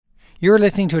You're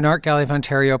listening to an Art Gallery of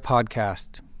Ontario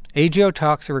podcast. AGO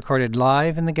Talks are recorded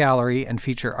live in the gallery and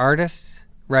feature artists,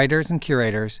 writers, and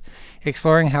curators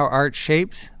exploring how art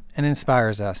shapes and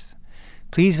inspires us.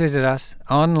 Please visit us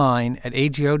online at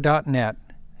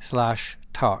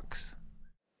ago.net/talks.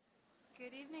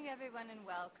 Good evening, everyone, and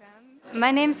welcome. My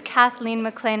name's Kathleen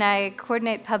McLean. I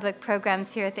coordinate public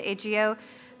programs here at the AGO,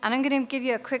 and I'm going to give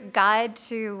you a quick guide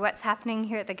to what's happening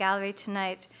here at the gallery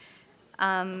tonight.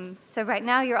 So right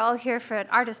now, you're all here for an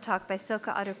artist talk by Silke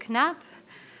Otto Knapp,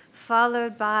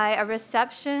 followed by a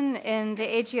reception in the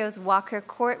AGO's Walker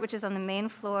Court, which is on the main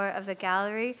floor of the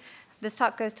gallery. This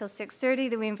talk goes till 6:30.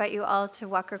 Then we invite you all to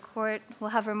Walker Court. We'll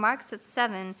have remarks at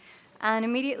 7. And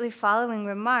immediately following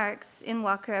remarks in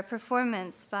Walker, a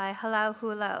performance by Halau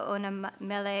Hula Ona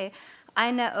Mele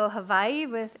Aina o Hawaii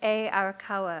with A.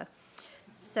 Arakawa.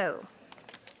 So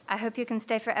I hope you can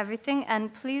stay for everything,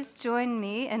 and please join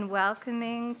me in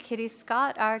welcoming Kitty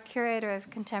Scott, our curator of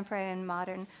contemporary and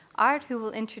modern art, who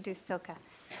will introduce Silke.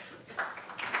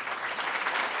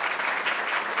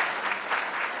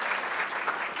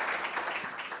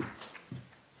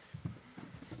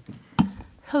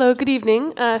 Hello, good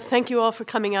evening. Thank you all for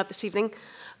coming out this evening.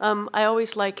 I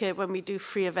always like it when we do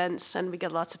free events and we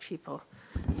get lots of people.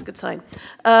 It's a good sign.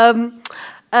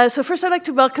 So first, I'd like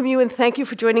to welcome you and thank you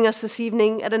for joining us this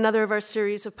evening at another of our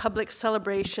series of public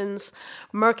celebrations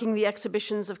marking the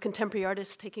exhibitions of contemporary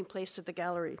artists taking place at the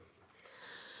gallery.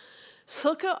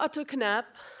 Silke Otto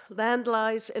Knapp, Land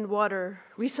Lies in Water,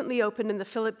 recently opened in the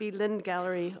Philip B. Lind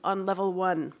Gallery on level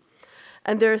 1.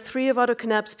 And there are 3 of Otto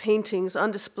Knapp's paintings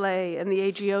on display in the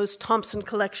AGO's Thompson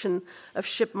collection of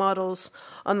ship models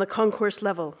on the concourse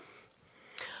level.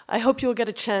 I hope you'll get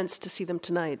a chance to see them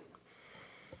tonight.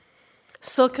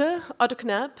 Silke Otto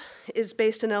Knapp is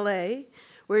based in LA,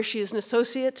 where she is an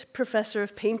associate professor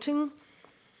of painting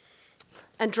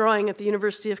and drawing at the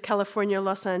University of California,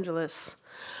 Los Angeles.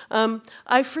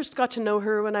 I first got to know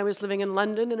her when I was living in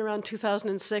London in around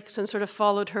 2006 and sort of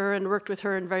followed her and worked with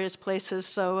her in various places.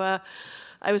 So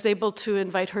I was able to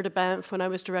invite her to Banff when I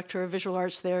was director of visual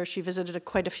arts there. She visited it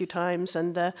quite a few times,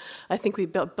 and I think we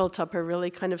built up a really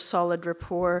kind of solid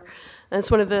rapport. And it's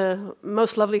one of the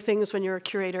most lovely things when you're a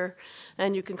curator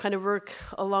and you can kind of work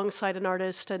alongside an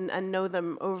artist and know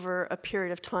them over a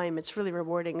period of time. It's really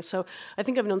rewarding. So I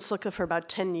think I've known Silke for about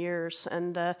 10 years,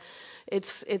 and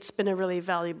it's been a really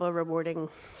valuable, rewarding,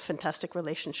 fantastic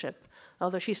relationship.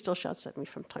 Although she still shouts at me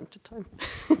from time to time.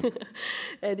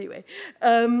 Anyway,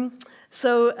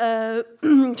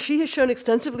 she has shown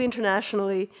extensively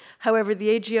internationally. However,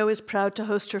 the AGO is proud to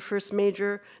host her first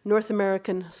major North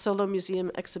American solo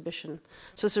museum exhibition.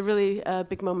 So it's a really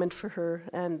big moment for her,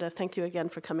 and thank you again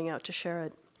for coming out to share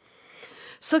it.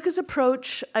 Silke's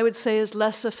approach, I would say, is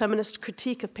less a feminist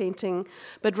critique of painting,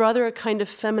 but rather a kind of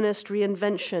feminist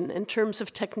reinvention in terms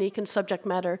of technique and subject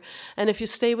matter. And if you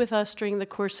stay with us during the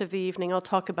course of the evening, I'll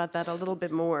talk about that a little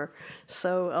bit more.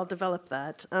 So I'll develop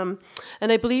that. And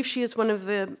I believe she is one of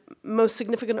the most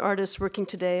significant artists working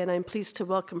today, and I'm pleased to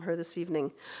welcome her this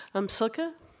evening.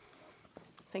 Silke,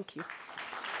 thank you.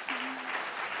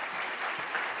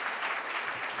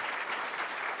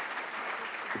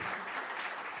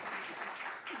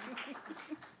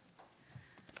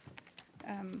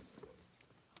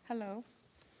 Hello.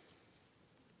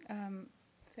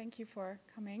 Thank you for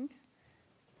coming.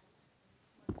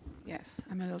 Yes,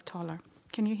 I'm a little taller.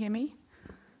 Can you hear me?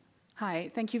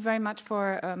 Hi. Thank you very much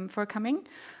for coming.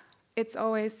 It's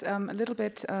always a little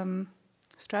bit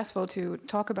stressful to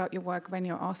talk about your work when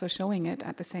you're also showing it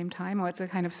at the same time, or it's a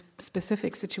kind of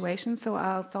specific situation. So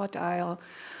I thought I'll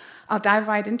dive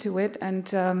right into it,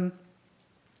 and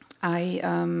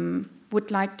would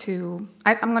like to,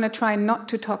 I'm going to try not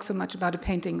to talk so much about the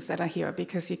paintings that are here,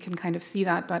 because you can kind of see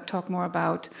that, but talk more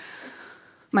about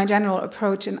my general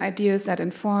approach and ideas that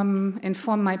inform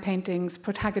my paintings,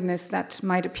 protagonists that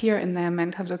might appear in them,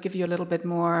 and have to give you a little bit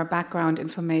more background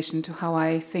information to how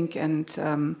I think and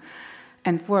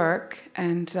work.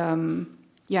 And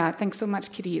thanks so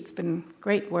much, Kitty. It's been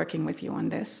great working with you on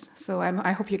this. So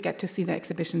I hope you get to see the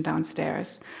exhibition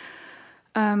downstairs.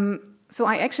 So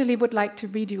I actually would like to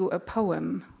read you a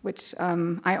poem, which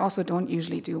I also don't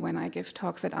usually do when I give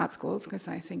talks at art schools, because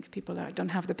I think people don't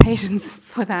have the patience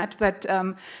for that. But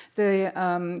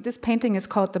this painting is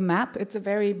called The Map. It's a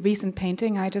very recent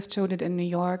painting. I just showed it in New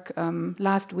York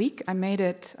last week. I made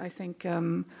it, I think,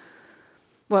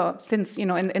 since,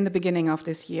 in the beginning of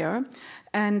this year.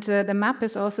 And The Map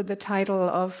is also the title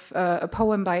of a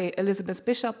poem by Elizabeth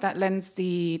Bishop that lends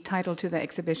the title to the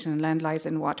exhibition, Land Lies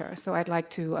in Water. So I'd like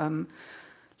to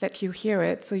let you hear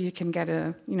it, so you can get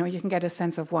a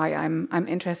sense of why I'm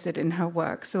interested in her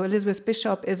work. So Elizabeth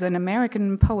Bishop is an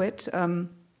American poet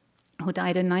who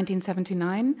died in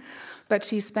 1979, but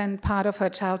she spent part of her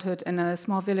childhood in a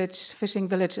small village, fishing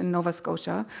village in Nova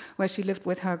Scotia, where she lived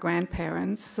with her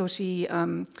grandparents. So she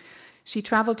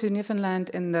traveled to Newfoundland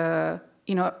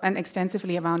and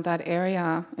extensively around that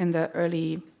area in the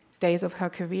early days of her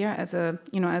career as a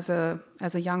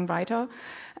young writer,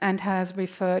 and has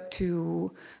referred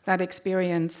to that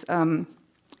experience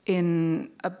in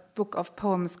a book of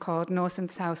poems called North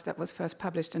and South that was first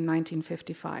published in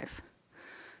 1955.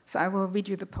 So I will read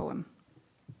you the poem.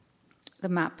 The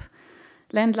map.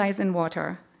 Land lies in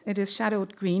water. It is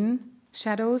shadowed green.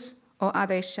 Shadows, or are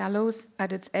they shallows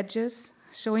at its edges,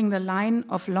 showing the line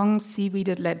of long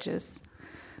seaweeded ledges,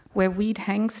 where weed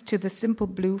hangs to the simple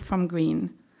blue from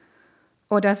green?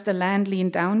 Or does the land lean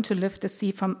down to lift the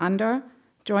sea from under,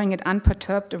 drawing it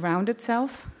unperturbed around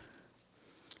itself?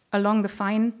 Along the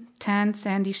fine, tan,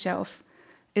 sandy shelf,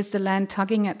 is the land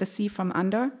tugging at the sea from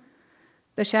under?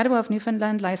 The shadow of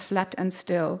Newfoundland lies flat and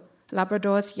still,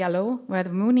 Labrador's yellow, where the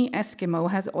moony Eskimo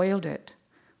has oiled it.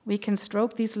 We can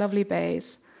stroke these lovely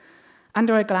bays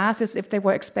under a glass as if they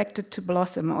were expected to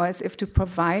blossom, or as if to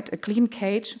provide a clean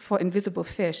cage for invisible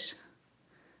fish.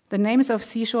 The names of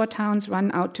seashore towns run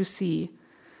out to sea.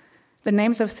 The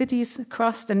names of cities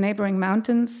cross the neighboring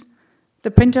mountains,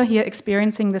 the printer here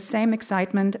experiencing the same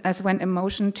excitement as when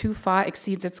emotion too far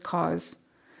exceeds its cause.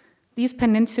 These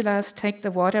peninsulas take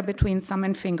the water between thumb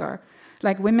and finger,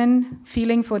 like women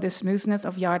feeling for the smoothness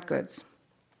of yard goods.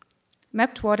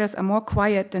 Mapped waters are more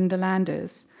quiet than the land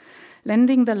is,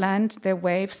 lending the land their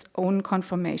waves' own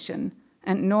conformation,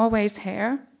 and Norway's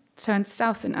hair turns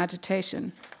south in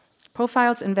agitation.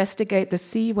 Profiles investigate the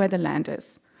sea where the land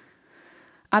is.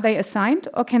 Are they assigned,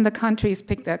 or can the countries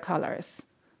pick their colors?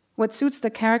 What suits the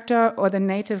character or the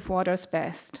native waters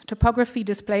best? Topography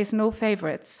displays no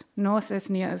favorites, north as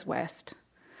near as west.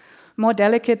 More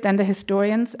delicate than the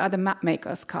historians are the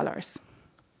mapmakers' colors.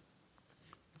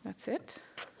 That's it.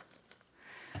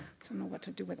 I don't know what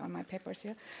to do with all my papers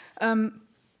here.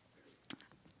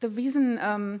 The reason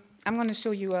I'm going to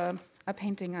show you a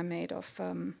painting I made of,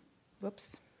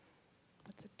 what's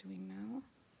it doing now?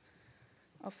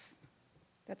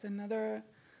 That's another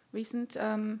recent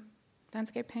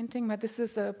landscape painting, but this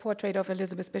is a portrait of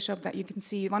Elizabeth Bishop that you can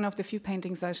see, one of the few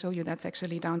paintings I'll show you that's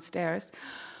actually downstairs.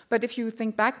 But if you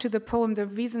think back to the poem, the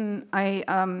reason I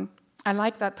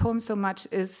like that poem so much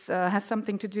has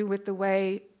something to do with the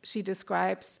way she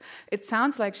describes. It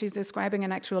sounds like she's describing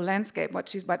an actual landscape,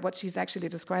 but what she's actually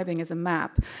describing is a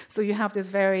map. So you have this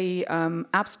very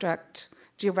abstract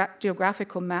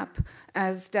geographical map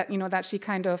as that, that she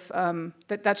kind of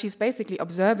that she's basically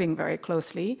observing very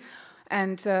closely,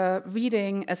 and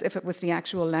reading as if it was the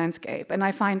actual landscape. And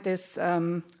I find this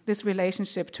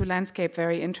relationship to landscape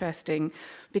very interesting,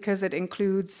 because it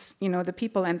includes, the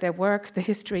people and their work, the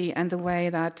history, and the way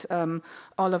that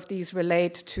all of these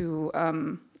relate to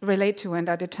and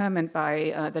are determined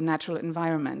by the natural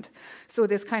environment. So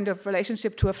this kind of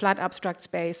relationship to a flat abstract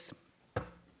space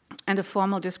and a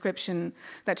formal description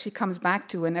that she comes back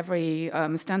to in every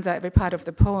stanza, every part of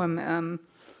the poem,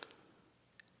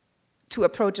 to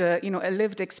approach a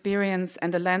lived experience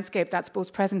and a landscape that's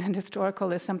both present and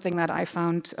historical, is something that I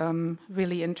found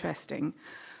really interesting.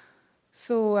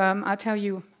 So I'll tell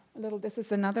you a little. This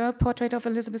is another portrait of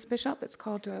Elizabeth Bishop. It's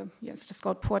called, it's just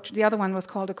called Portrait. The other one was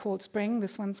called A Cold Spring.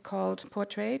 This one's called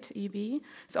Portrait, EB.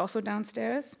 It's also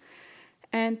downstairs.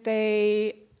 And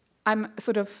I'm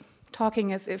sort of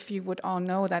talking as if you would all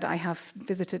know that I have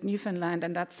visited Newfoundland,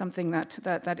 and that's something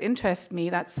that interests me.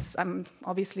 That's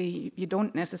obviously you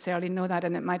don't necessarily know that,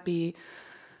 and it might be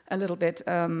a little bit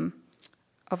of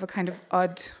a kind of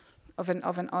odd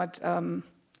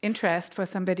interest for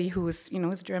somebody who's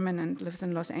is German and lives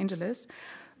in Los Angeles.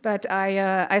 But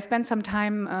I spent some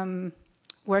time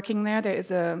working there.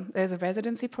 There's a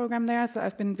residency program there, so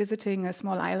I've been visiting a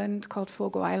small island called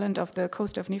Fogo Island off the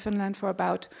coast of Newfoundland for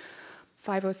about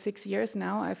 5 or 6 years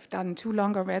now. I've done 2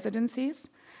 longer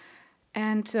residencies.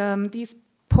 And these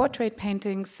portrait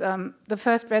paintings, the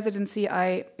first residency,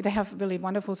 they have really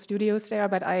wonderful studios there,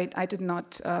 but I did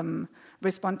not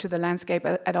respond to the landscape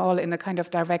at all in a kind of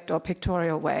direct or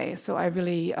pictorial way. So I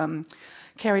really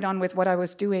carried on with what I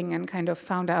was doing and kind of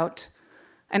found out.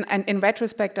 And in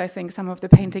retrospect, I think some of the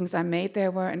paintings I made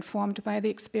there were informed by the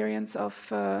experience of,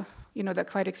 the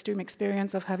quite extreme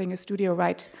experience of having a studio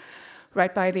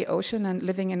right by the ocean and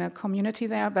living in a community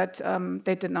there, but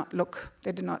they did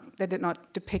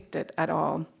not depict it at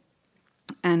all.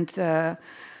 And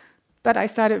But I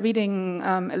started reading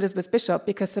Elizabeth Bishop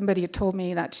because somebody had told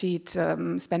me that she'd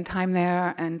spent time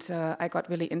there, and I got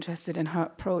really interested in her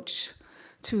approach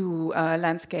to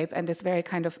landscape and this very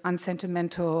kind of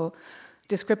unsentimental,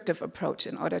 descriptive approach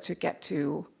in order to get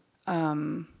to,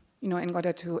 in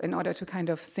order to kind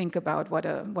of think about what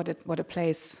a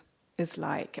place is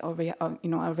like, or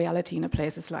a reality in a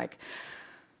place is like.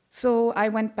 So I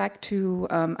went back to,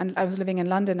 and I was living in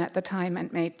London at the time,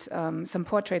 and made some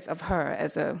portraits of her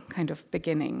as a kind of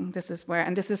beginning. This is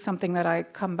something that I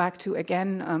come back to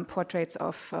again, portraits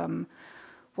of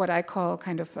what I call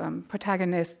kind of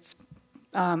protagonists,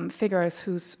 figures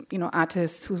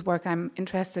artists whose work I'm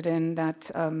interested in, that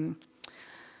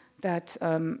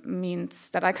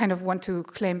means that I kind of want to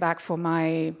claim back for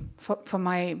my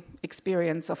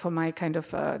experience, or for my kind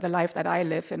of the life that I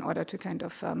live, in order to kind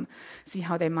of see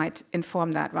how they might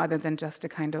inform that, rather than just a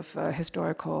kind of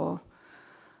historical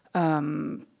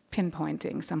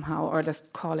pinpointing somehow, or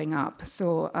just calling up.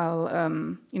 So I'll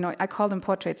I call them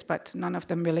portraits, but none of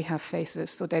them really have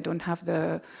faces, so they don't have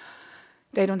the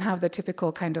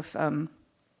typical kind of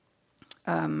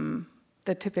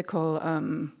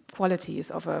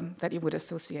qualities of that you would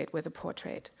associate with a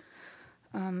portrait.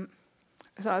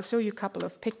 So I'll show you a couple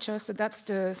of pictures. So that's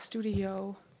the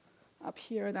studio up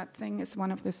here. That thing is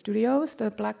one of the studios,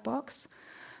 the black box.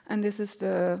 And this is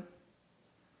the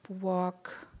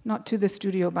walk, not to the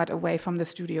studio, but away from the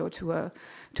studio to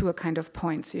a kind of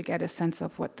point. So you get a sense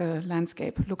of what the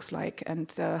landscape looks like, and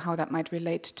how that might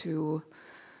relate to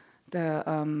the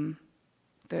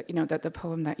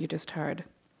poem that you just heard.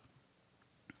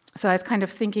 So I was kind of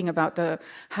thinking about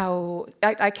how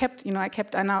I kept,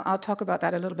 and I'll talk about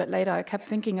that a little bit later. I kept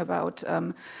thinking about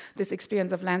this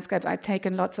experience of landscape. I'd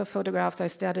taken lots of photographs. I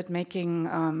started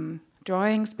making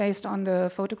drawings based on the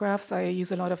photographs. I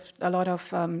use a lot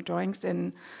of drawings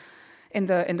in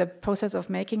the process of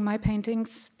making my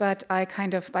paintings. But I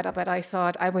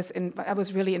thought I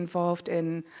was really involved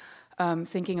in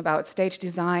thinking about stage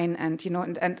design, and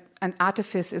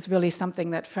artifice is really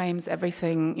something that frames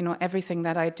everything, everything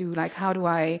that I do. Like, how do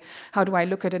I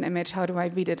look at an image? How do I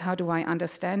read it? How do I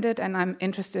understand it? And I'm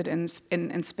interested in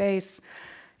space,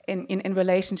 in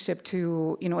relationship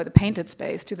to the painted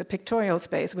space, to the pictorial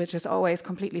space, which is always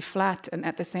completely flat, and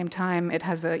at the same time it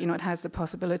has the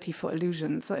possibility for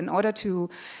illusion. So in order to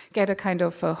get a kind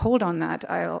of hold on that,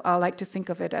 I like to think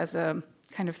of it as a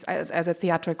kind of as a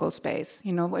theatrical space,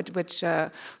 which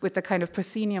with the kind of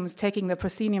prosceniums, taking the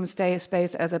proscenium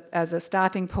space as a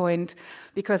starting point,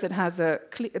 because it has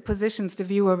it positions the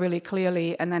viewer really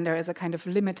clearly, and then there is a kind of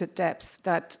limited depth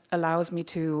that allows me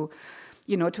to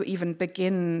even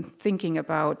begin thinking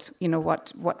about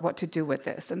what to do with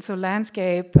this. And so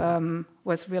landscape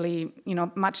was really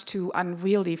much too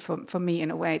unwieldy for me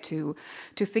in a way to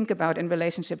think about in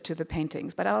relationship to the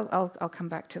paintings. But I'll come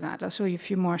back to that. I'll show you a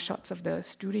few more shots of the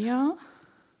studio,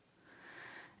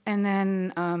 and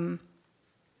then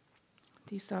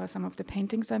these are some of the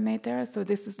paintings I made there. So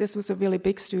this was a really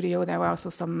big studio. There were also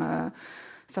some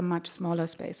much smaller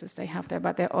spaces they have there,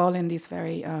 but they're all in these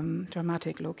very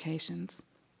dramatic locations.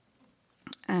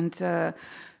 And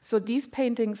so these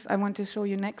paintings I want to show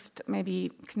you next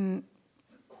maybe can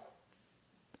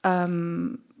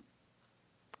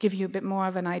give you a bit more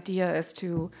of an idea as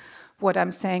to what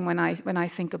I'm saying when I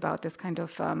think about this kind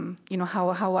of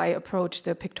how I approach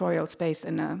the pictorial space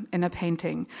in a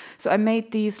painting. So I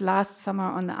made these last summer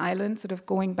on the island, sort of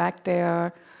going back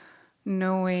there,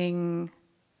 knowing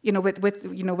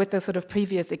with the sort of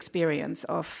previous experience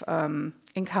of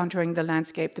encountering the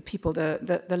landscape, the people,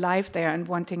 the life there, and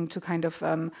wanting to kind of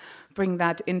bring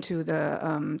that into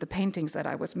the paintings that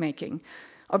I was making.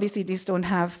 Obviously, these don't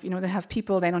have, they have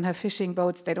people, they don't have fishing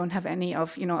boats, they don't have any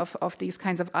of these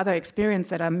kinds of other experience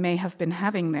that I may have been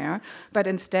having there, but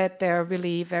instead they're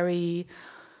really very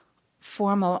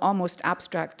formal, almost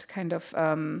abstract kind of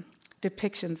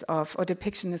depictions of, or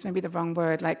depiction is maybe the wrong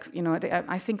word, like,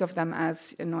 I think of them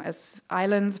as, as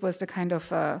islands was the kind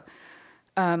of,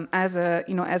 as a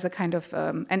kind of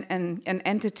an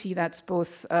entity that's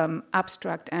both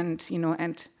abstract and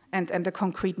a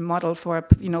concrete model for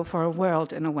a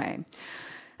world in a way,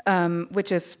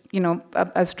 which is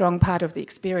a strong part of the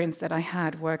experience that I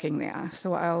had working there.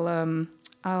 So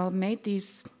I'll make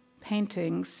these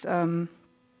paintings.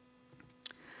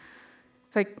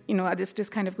 This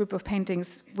kind of group of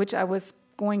paintings, which I was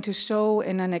going to show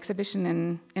in an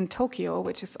exhibition in Tokyo,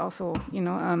 which is also,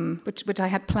 which I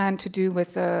had planned to do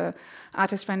with an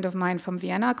artist friend of mine from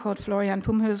Vienna called Florian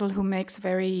Pumhösel, who makes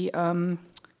very,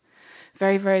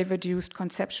 very reduced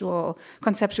conceptual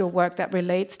work that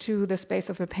relates to the space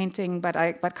of a painting,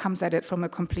 but comes at it from a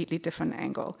completely different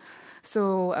angle.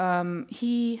 So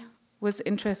he was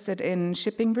interested in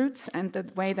shipping routes and the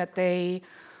way that they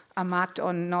are marked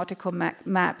on nautical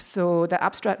maps. So the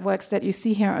abstract works that you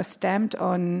see here are stamped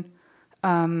on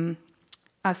a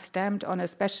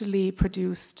specially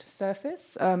produced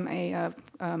surface, a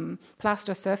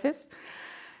plaster surface,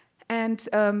 and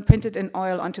printed in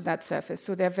oil onto that surface.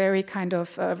 So they're very kind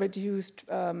of reduced,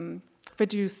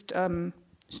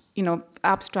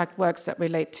 abstract works that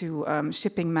relate to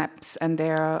shipping maps, and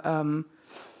they're,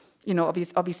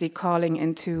 obviously calling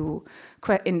into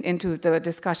the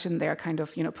discussion their kind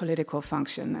of, political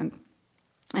function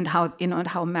and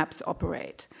how maps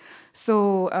operate.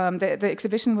 So the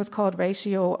exhibition was called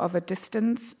Ratio of a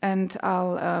Distance, and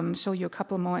I'll show you a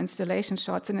couple more installation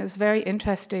shots. And it's very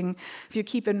interesting if you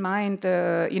keep in mind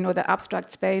the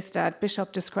abstract space that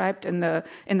Bishop described in the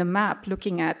map.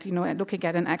 Looking at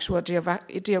an actual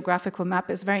geographical map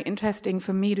is very interesting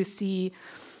for me to see.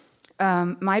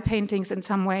 My paintings in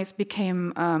some ways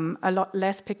became a lot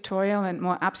less pictorial and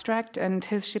more abstract, and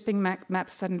his shipping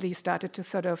maps suddenly started to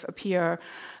sort of appear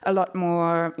a lot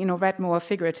more, read more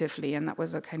figuratively, and that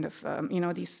was a kind of,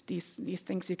 these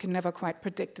things you can never quite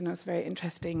predict, and it was a very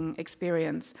interesting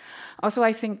experience. Also,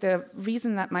 I think the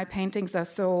reason that my paintings are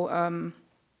so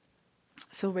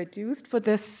reduced for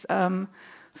this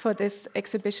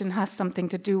exhibition has something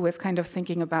to do with kind of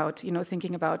thinking about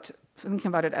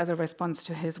it as a response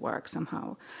to his work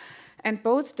somehow. And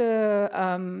both the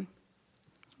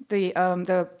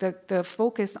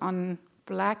focus on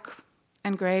black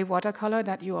and gray watercolor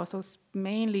that you also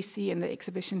mainly see in the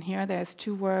exhibition here. There's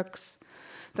two works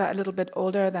that are a little bit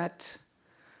older that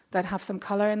have some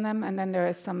color in them, and then there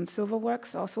is some silver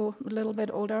works also a little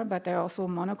bit older, but they're also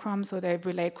monochrome, so they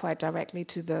relate quite directly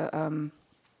to the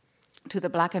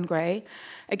black and gray.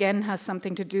 Again, has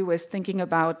something to do with thinking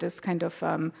about this kind of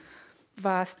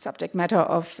vast subject matter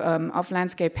of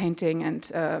landscape painting and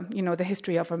the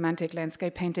history of romantic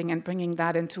landscape painting, and bringing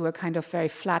that into a kind of very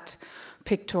flat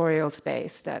pictorial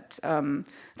space that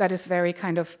is very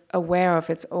kind of aware of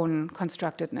its own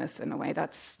constructedness in a way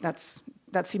that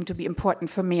seemed to be important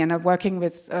for me. And working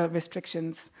with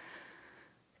restrictions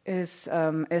is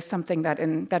something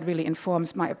that really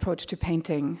informs my approach to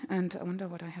painting. And I wonder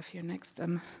what I have here next.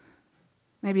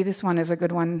 Maybe this one is a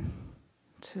good one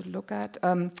to look at.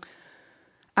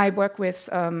 I work with,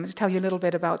 to tell you a little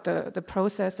bit about the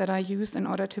process that I used in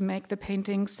order to make the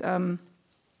paintings.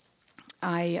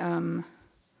 I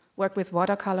work with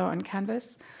watercolor on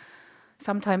canvas.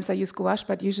 Sometimes I use gouache,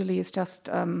 but usually it's just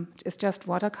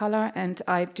watercolor. And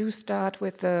I do start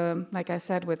with like I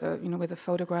said, with a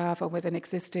photograph or with an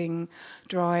existing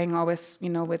drawing, or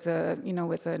with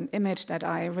an image that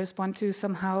I respond to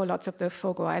somehow. Lots of the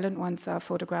Fogo Island ones are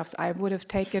photographs I would have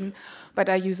taken, but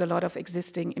I use a lot of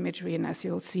existing imagery. And as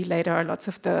you'll see later, lots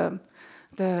of the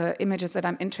images that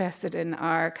I'm interested in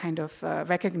are kind of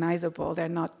recognizable. They're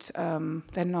not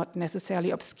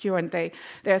necessarily obscure, and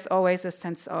there's always a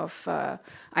sense of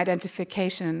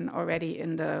identification already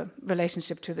in the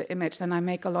relationship to the image. Then I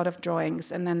make a lot of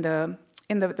drawings, and then the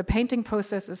painting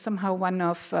process is somehow one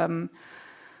of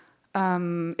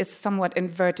is somewhat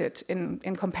inverted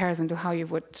in comparison to how you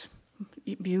would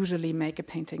usually make a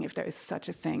painting, if there is such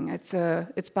a thing.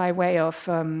 It's by way of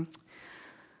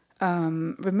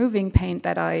removing paint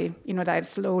that I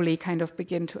slowly kind of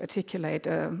begin to articulate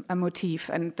a motif,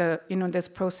 and this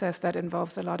process that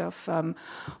involves a lot of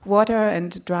water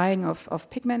and drying of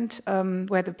pigment,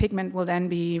 where the pigment will then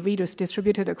be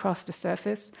redistributed across the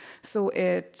surface. So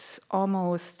it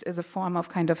almost is a form of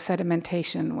kind of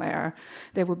sedimentation, where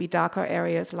there will be darker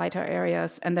areas, lighter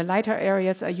areas, and the lighter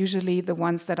areas are usually the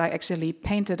ones that I actually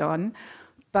painted on,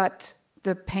 but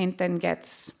the paint then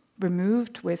gets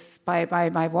removed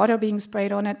by water being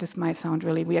sprayed on it. This might sound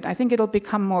really weird. I think it'll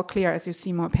become more clear as you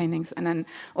see more paintings, and then,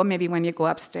 or maybe when you go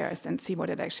upstairs and see what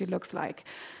it actually looks like.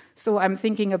 So I'm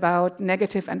thinking about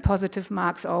negative and positive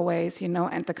marks always,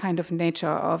 and the kind of nature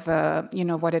of,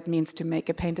 what it means to make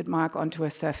a painted mark onto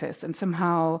a surface, and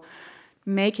somehow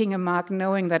making a mark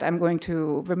knowing that I'm going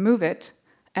to remove it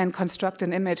and construct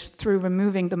an image through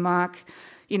removing the mark,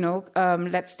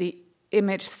 lets the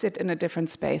image sit in a different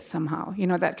space somehow.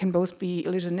 That can both be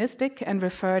illusionistic and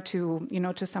refer to,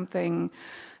 to something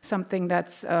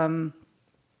that's,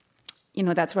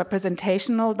 that's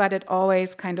representational, but it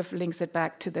always kind of links it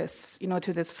back to this,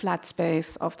 to this flat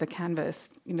space of the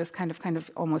canvas, this kind of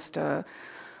almost a,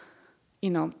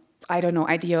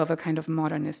 idea of a kind of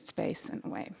modernist space in a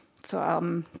way. So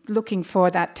I'm looking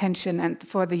for that tension and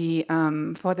for the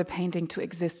painting to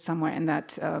exist somewhere in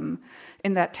that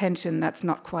tension that's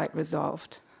not quite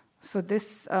resolved. So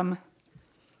this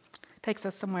takes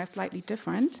us somewhere slightly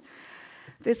different.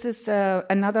 This is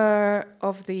another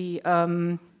of the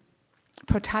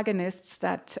protagonists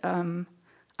that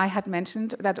I had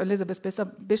mentioned, that Elizabeth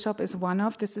Bishop is one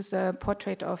of. This is a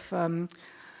portrait of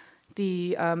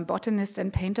the botanist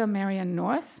and painter Marion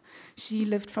North. She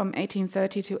lived from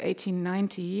 1830 to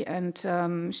 1890,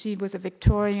 and she was a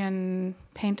Victorian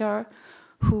painter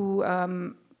who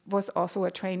was also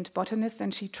a trained botanist,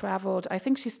 and she traveled. I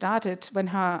think she started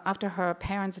after her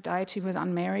parents died, she was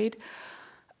unmarried,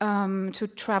 to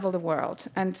travel the world,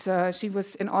 and she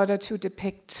was in order to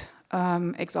depict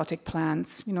exotic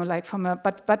plants, like from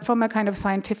a kind of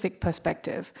scientific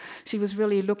perspective. She was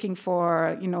really looking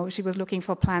for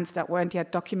plants that weren't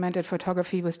yet documented.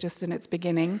 Photography was just in its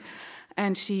beginning.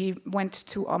 And she went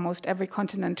to almost every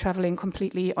continent, traveling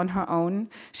completely on her own.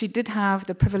 She did have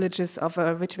the privileges of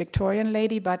a rich Victorian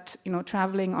lady, but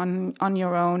traveling on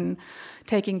your own,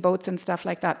 taking boats and stuff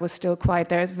like that was still quite.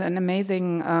 There's an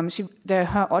amazing.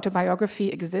 Her autobiography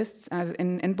exists as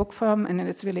in book form, and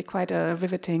it's really quite a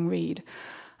riveting read.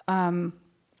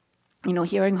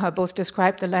 Hearing her both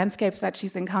describe the landscapes that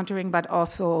she's encountering, but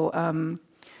also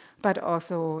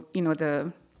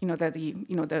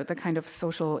the kind of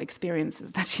social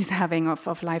experiences that she's having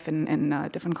of life in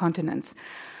different continents.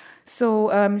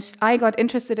 So I got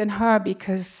interested in her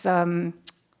because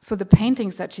the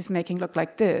paintings that she's making look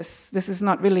like this. This is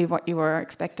not really what you were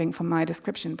expecting from my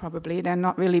description, probably. They're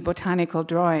not really botanical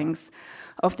drawings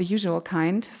of the usual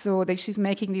kind. So she's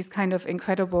making these kind of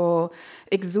incredible,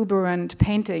 exuberant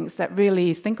paintings that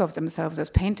really think of themselves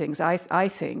as paintings, I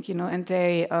think, and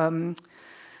they...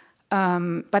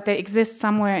 but they exist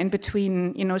somewhere in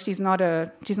between. She's not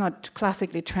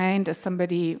classically trained as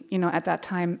somebody at that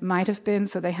time might have been.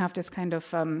 So they have this kind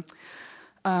of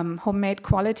homemade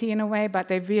quality in a way, but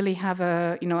they really have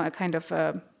a kind of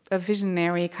a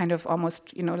visionary kind of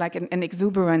almost like an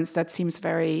exuberance that seems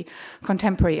very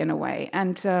contemporary in a way.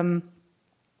 And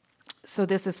so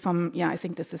this is I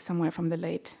think this is somewhere from the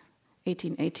late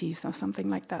 1880s or something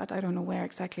like that. I don't know where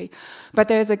exactly. But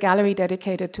there's a gallery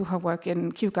dedicated to her work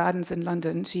in Kew Gardens in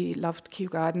London. She loved Kew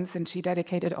Gardens, and she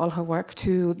dedicated all her work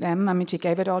to them. I mean, she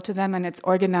gave it all to them, and it's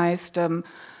organized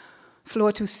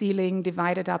floor to ceiling,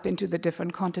 divided up into the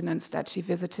different continents that she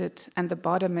visited. And the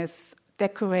bottom is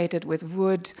decorated with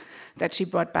wood that she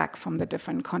brought back from the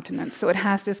different continents. So it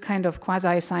has this kind of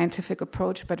quasi-scientific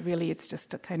approach, but really it's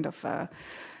just a kind of,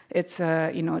 it's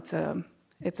a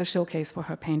showcase for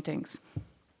her paintings.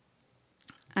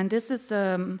 And this is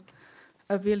a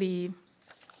really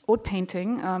old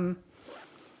painting,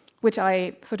 which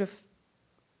I sort of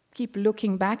keep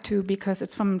looking back to because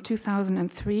it's from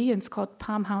 2003. It's called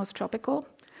Palm House Tropical.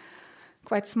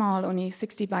 Quite small, only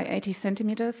 60 by 80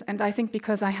 centimeters. And I think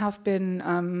because I have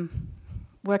been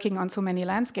working on so many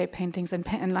landscape paintings,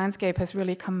 and landscape has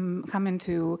really come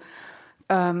to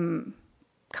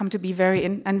be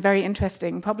very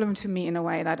interesting problem to me in a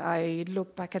way that I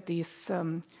look back at these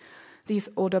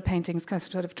older paintings,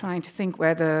 sort of trying to think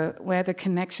where the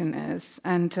connection is.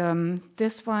 And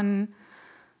this one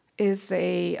is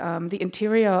the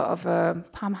interior of a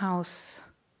palm house,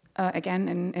 again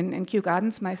in Kew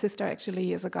Gardens. My sister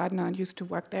actually is a gardener and used to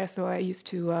work there, so I used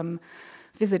to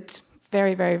visit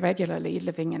very, very regularly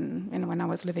when I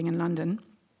was living in London.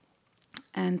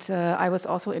 And I was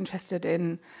also interested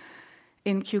in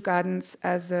Kew Gardens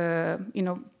as via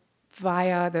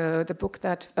the book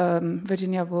that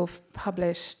Virginia Woolf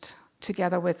published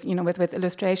together with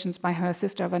illustrations by her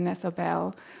sister Vanessa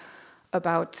Bell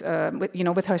about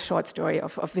with her short story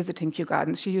of visiting Kew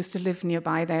Gardens. She used to live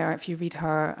nearby there. If you read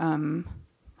her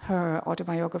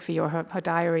autobiography or her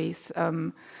diaries,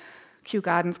 Kew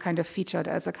Gardens kind of featured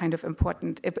as a kind of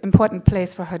important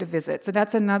place for her to visit. So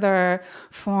that's another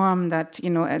form that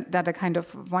that a kind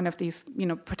of one of these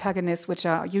protagonists, which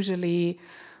are usually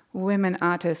women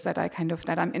artists that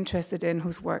I'm interested in,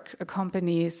 whose work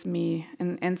accompanies me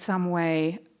in some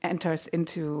way, enters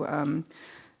into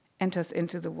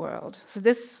the world. So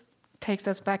this takes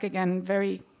us back again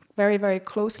very, very, very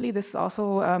closely. This is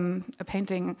also a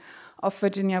painting of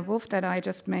Virginia Woolf that I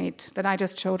just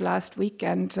showed last week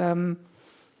and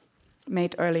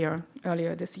made earlier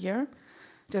this year,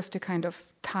 just to kind of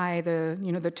tie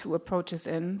the two approaches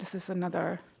in. This is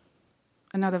another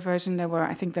version.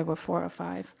 I think there were 4 or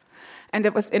 5, and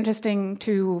it was interesting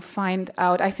to find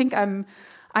out. I think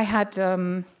I had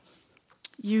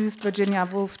used Virginia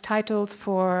Woolf titles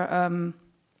for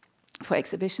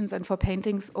exhibitions and for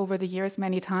paintings over the years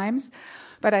many times,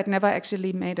 but I'd never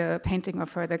actually made a painting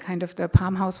of her. The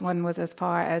Palm House one was as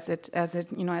far as it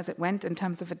went in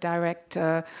terms of a direct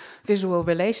visual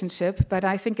relationship. But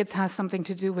I think it has something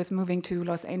to do with moving to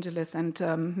Los Angeles and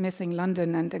missing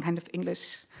London and the kind of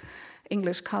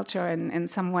English culture in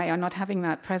some way, or not having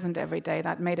that present every day,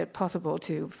 that made it possible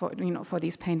for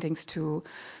these paintings to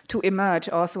emerge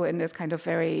also in this kind of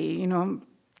very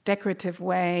decorative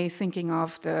way, thinking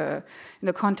of in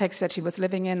the context that she was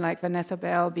living in, like Vanessa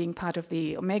Bell being part of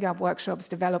the Omega workshops,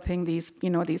 developing these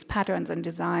patterns and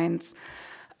designs.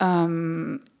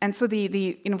 And so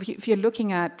if you're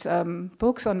looking at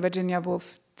books on Virginia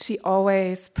Woolf, she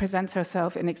always presents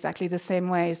herself in exactly the same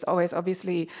way. It's always,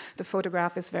 obviously, the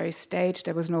photograph is very staged.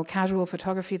 There was no casual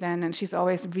photography then, and she's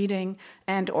always reading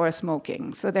and or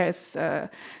smoking. So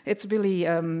it's really,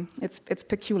 it's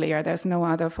peculiar. There's no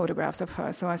other photographs of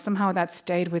her. So somehow that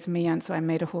stayed with me, and so I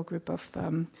made a whole group of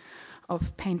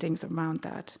paintings around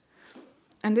that.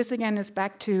 And this again is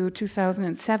back to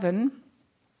 2007.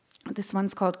 This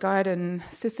one's called Garden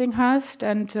Sissinghurst,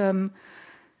 and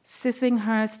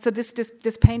Sissinghurst. So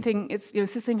this painting, it's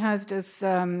Sissinghurst is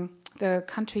the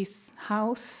country's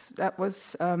house that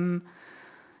was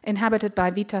inhabited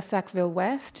by Vita Sackville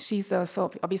West. She's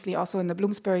so obviously also in the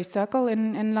Bloomsbury Circle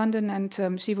in London,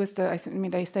 and she was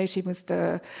they say she was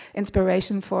the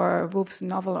inspiration for Woolf's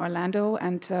novel Orlando,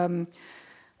 and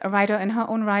a writer in her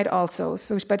own right also.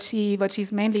 So, but what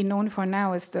she's mainly known for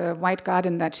now is the white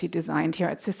garden that she designed here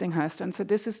at Sissinghurst. And so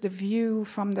this is the view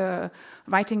from the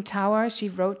writing tower. She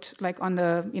wrote like on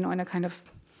the, in a kind of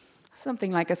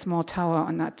something like a small tower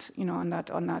on that, on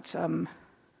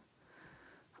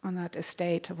that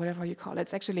estate or whatever you call it.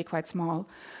 It's actually quite small,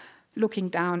 looking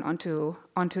down onto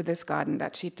this garden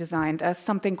that she designed as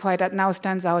something that now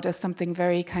stands out as something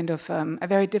very kind of a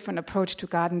very different approach to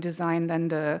garden design than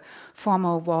the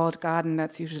formal walled garden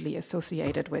that's usually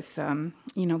associated with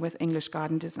with English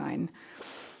garden design.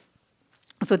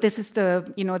 So this is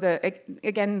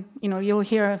you'll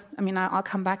hear, I'll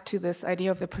come back to this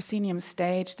idea of the proscenium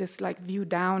stage, this like view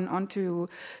down onto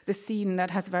the scene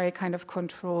that has very kind of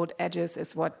controlled edges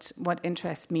is what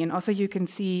interests me. And also you can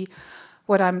see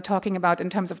what I'm talking about in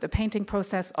terms of the painting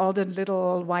process, all the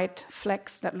little white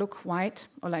flecks that look white,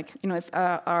 or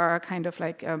are kind of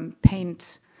like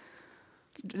paint,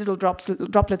 little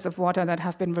droplets of water that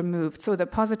have been removed. So the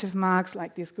positive marks,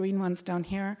 like these green ones down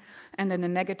here, and then the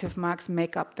negative marks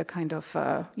make up the kind of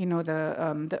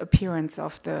the appearance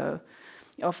of the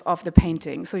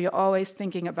painting. So you're always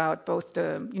thinking about both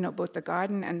the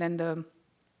garden and then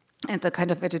the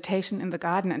kind of vegetation in the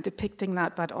garden and depicting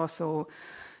that, but also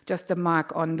just the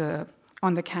mark on the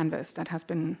canvas that has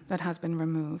been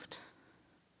removed.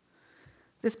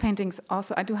 This painting's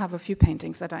also, I do have a few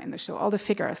paintings that are in the show, all the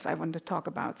figures I want to talk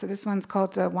about. So this one's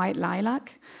called The White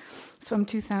Lilac. It's from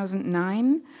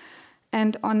 2009.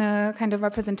 And on a kind of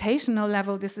representational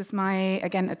level, this is my,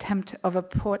 again, attempt of a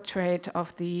portrait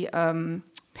of the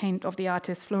paint of the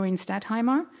artist Florine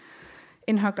Stadtheimer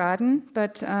in her garden.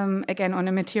 But again, on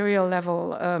a material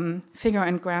level, figure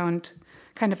and ground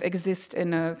kind of exist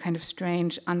in a kind of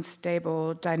strange,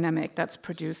 unstable dynamic that's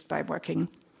produced by working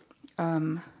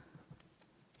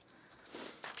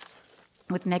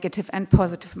with negative and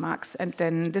positive marks. And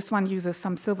then this one uses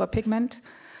some silver pigment,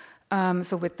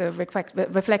 so with the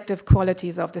reflective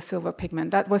qualities of the silver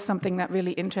pigment. That was something that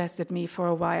really interested me for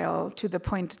a while, to the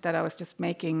point that I was just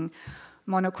making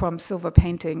monochrome silver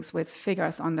paintings with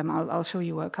figures on them. I'll show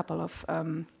you a couple of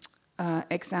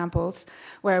examples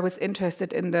where I was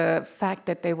interested in the fact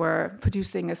that they were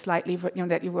producing a slightly,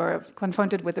 that you were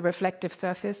confronted with a reflective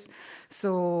surface.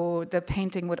 So the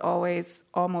painting would always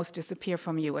almost disappear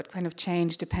from you. It kind of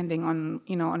changed depending on,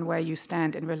 on where you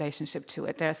stand in relationship to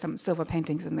it. There are some silver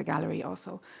paintings in the gallery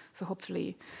also. So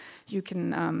hopefully you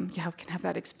can have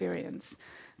that experience.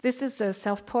 This is a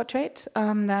self-portrait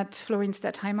that Florine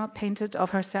Stadtheimer painted of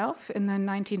herself in the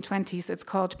 1920s. It's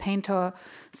called Painter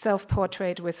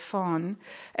Self-Portrait with Fawn,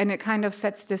 and it kind of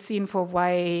sets the scene for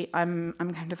why I'm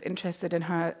kind of interested in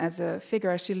her as a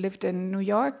figure. She lived in New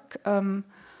York. In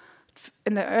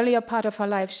the earlier part of her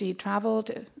life, she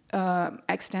traveled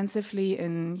extensively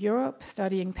in Europe,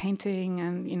 studying painting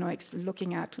and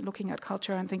looking at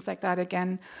culture and things like that.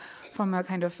 Again, from a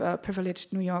kind of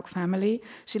privileged New York family.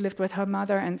 She lived with her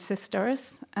mother and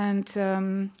sisters, and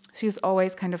she was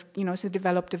always kind of, she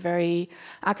developed a very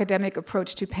academic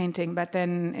approach to painting, but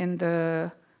then in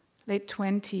the late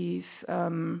 20s,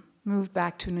 moved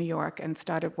back to New York and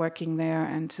started working there,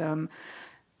 and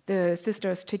the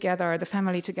sisters together, the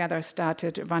family together,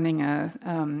 started running a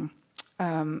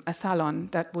salon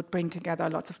that would bring together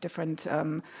lots of different,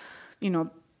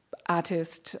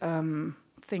 artists,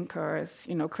 thinkers,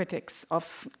 critics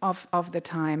of the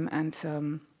time,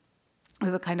 and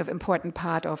was a kind of important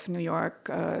part of New York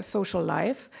social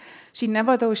life. She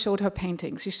never, though, showed her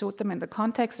paintings. She showed them in the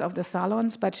context of the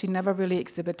salons, but she never really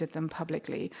exhibited them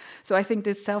publicly. So I think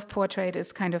this self-portrait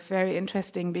is kind of very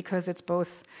interesting because it's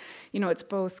both, it's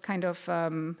both kind of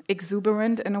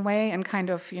exuberant in a way and kind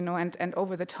of, and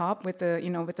over the top with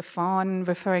the faun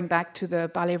referring back to the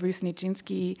Ballet Russe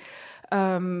Nijinsky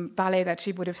ballet that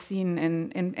she would have seen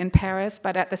in Paris,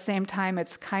 but at the same time,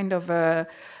 it's kind of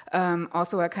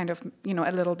also a kind of,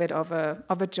 a little bit of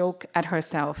a joke at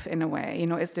herself in a way.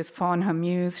 Is this faun her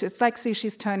muse? It's like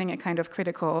she's turning a kind of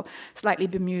critical, slightly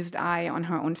bemused eye on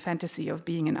her own fantasy of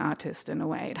being an artist in a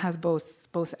way. It has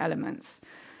both elements.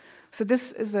 So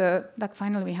this is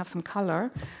finally we have some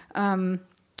color.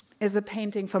 Is a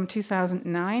painting from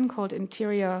 2009 called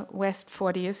Interior West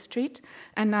 40th Street,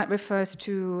 and that refers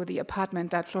to the apartment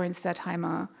that Florence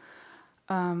Setheimer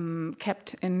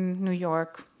kept in New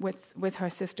York with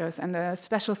her sisters. And the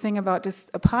special thing about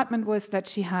this apartment was that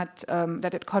she had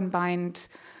that it combined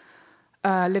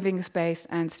living space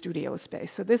and studio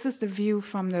space. So this is the view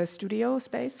from the studio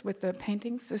space with the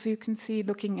paintings, as you can see,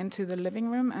 looking into the living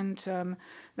room. And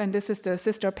then this is the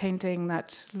sister painting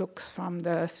that looks from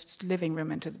the living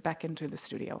room back into the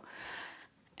studio.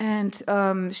 And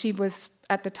she was,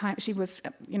 at the time,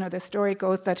 the story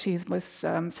goes that she was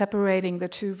separating the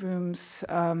two rooms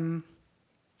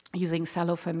using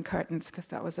cellophane curtains, because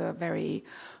that was a very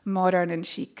modern and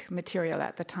chic material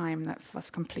at the time that was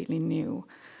completely new.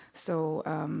 So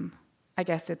I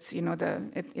guess it's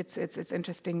it's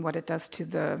interesting what it does to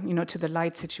the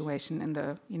light situation in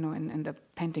the in the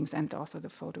paintings and also the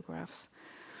photographs.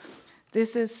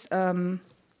 This is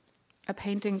a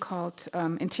painting called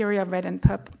Interior Red and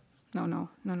Purple. No,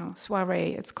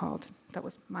 Soiree. It's called. That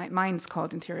was mine's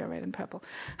called Interior Red and Purple.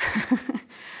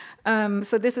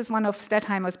 So this is one of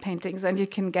Setheimer's paintings, and you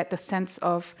can get the sense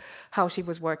of how she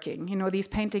was working. These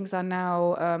paintings are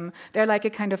now, they're like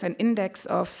a kind of an index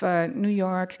of New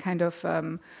York kind of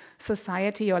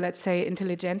society, or let's say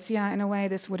intelligentsia in a way.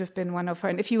 This would have been one of her.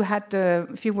 And if you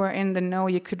were in the know,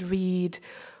 you could read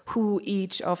who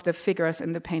each of the figures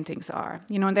in the paintings are.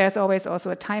 And there's always also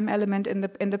a time element in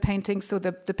the painting. So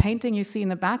the painting you see in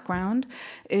the background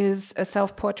is a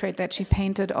self-portrait that she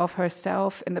painted of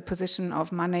herself in the position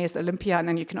of Manet's Olympia, and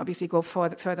then you can obviously go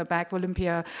further back.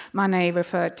 Olympia, Manet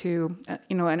referred to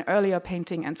an earlier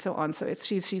painting and so on. So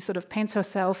she sort of paints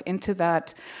herself into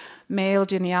that male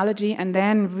genealogy, and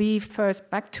then refers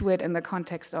back to it in the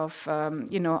context of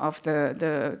of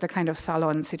the kind of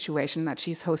salon situation that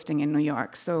she's hosting in New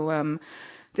York. So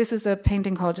this is a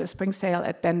painting called A Spring Sale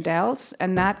at Bendel's,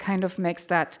 and that kind of makes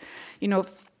that,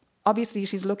 obviously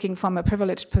she's looking from a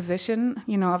privileged position,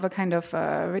 of a kind of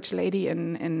rich lady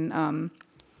in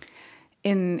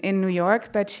New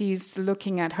York, but she's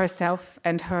looking at herself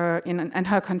and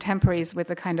her contemporaries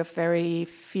with a kind of very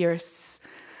fierce,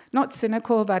 not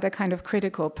cynical, but a kind of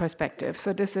critical perspective.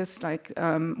 So this is like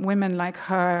women like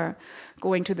her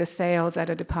going to the sales at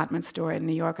a department store in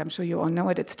New York. I'm sure you all know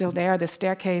it. It's still there. The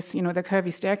staircase, the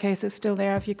curvy staircase is still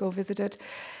there if you go visit it.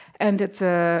 And it's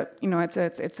a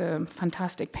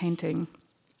fantastic painting,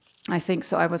 I think.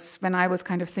 So when I was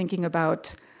kind of thinking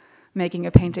about making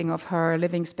a painting of her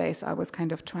living space, I was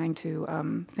kind of trying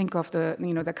to think of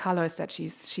the colors that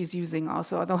she's using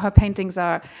also. Although her paintings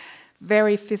are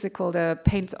very physical, the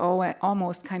paint's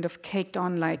almost kind of caked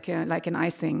on like an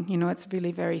icing. It's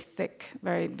really very thick,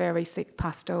 very, very thick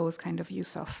pastels kind of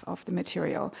use of the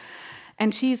material.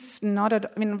 And she's not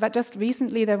but just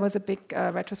recently there was a big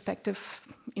retrospective,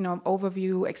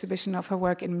 overview exhibition of her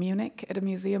work in Munich, at a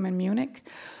museum in Munich,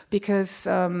 because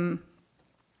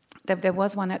there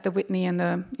was one at the Whitney in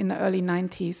the early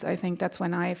 90s. I think that's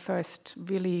when I first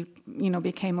really,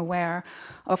 became aware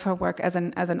of her work as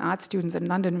an art student in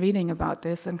London, reading about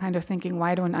this and kind of thinking,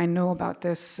 why don't I know about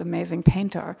this amazing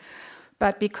painter?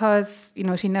 But because,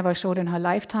 she never showed in her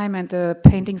lifetime, and the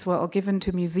paintings were all given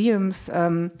to museums,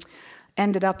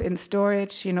 ended up in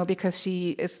storage, because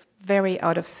she is very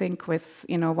out of sync with,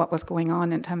 what was going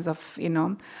on in terms of,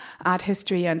 art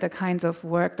history and the kinds of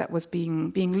work that was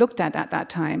being looked at that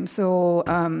time. So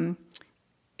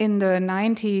in the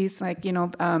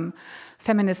 90s,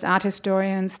 feminist art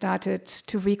historians started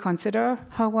to reconsider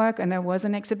her work, and there was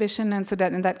an exhibition, and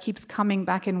that keeps coming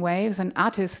back in waves, and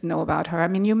artists know about her. I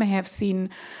mean, you may have seen,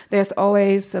 there's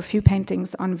always a few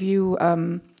paintings on view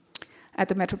at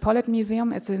the Metropolitan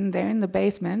Museum. It's there in the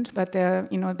basement, but there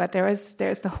is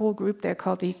the whole group there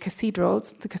called the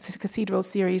Cathedrals, the Cathedral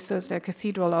series. So it's the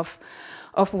Cathedral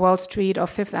of Wall Street, of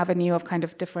Fifth Avenue, of kind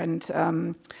of different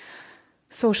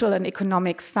social and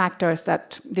economic factors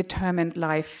that determined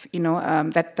life,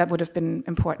 that would have been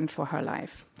important for her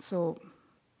life. So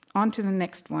on to the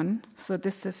next one. So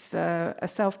this is a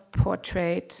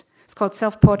self-portrait. It's called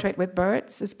Self-Portrait with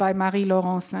Birds. It's by Marie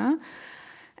Laurencin.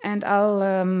 And I'll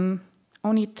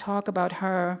only talk about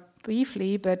her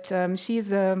briefly, but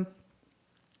she's a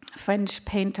French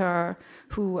painter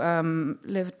who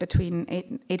lived between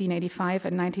 1885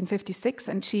 and 1956,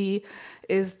 and she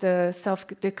is the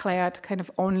self-declared kind of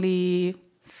only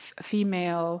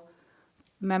female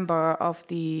member of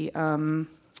the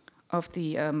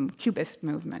Cubist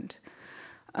movement.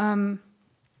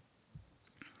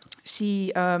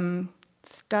 She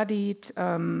studied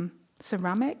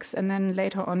ceramics and then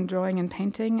later on drawing and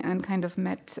painting, and kind of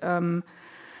met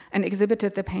and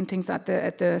exhibited the paintings at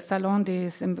the Salon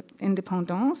des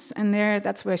Indépendances, and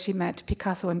that's where she met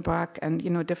Picasso and Braque and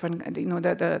different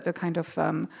the kind of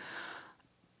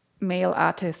male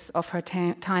artists of her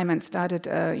time, and started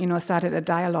a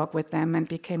dialogue with them and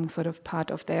became sort of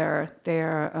part of their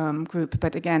group.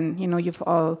 But again, you've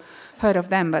all heard of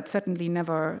them, but certainly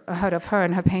never heard of her.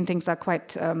 And her paintings are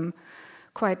quite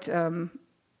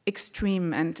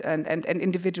extreme and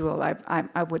individual.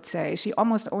 I would say she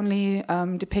almost only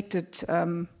depicted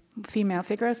female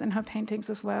figures in her paintings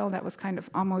as well. That was kind of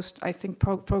almost, I think,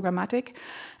 programmatic.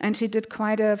 And she did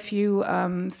quite a few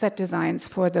set designs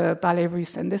for the Ballet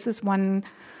Russe. And this is one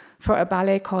for a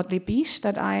ballet called Les Biches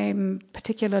that I'm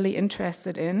particularly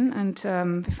interested in. And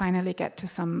we finally get to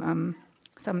some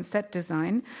set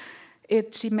design.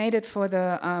 She made it for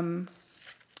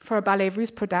a Ballet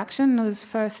Russe production. It was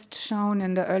first shown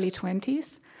in the early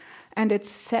 20s. And it's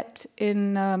set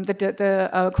in,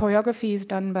 the choreography is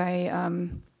done by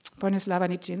Bronislava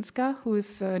Nijinská, who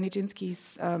is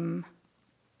Nijinsky's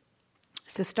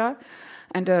sister,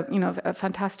 and a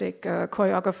fantastic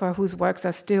choreographer whose works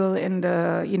are still in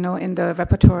the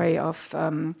repertory of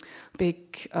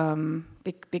big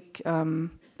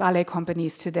ballet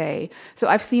companies today. So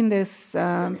I've seen this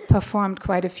performed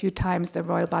quite a few times. The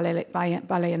Royal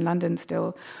Ballet in London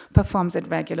still performs it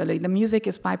regularly. The music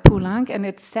is by Poulenc, and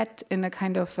it's set in a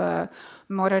kind of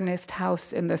modernist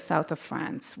house in the south of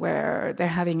France, where they're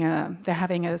having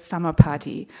a summer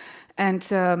party. And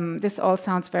this all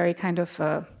sounds very kind of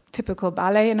typical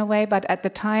ballet in a way, but at the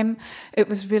time it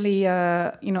was really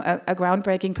a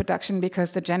groundbreaking production,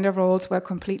 because the gender roles were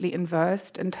completely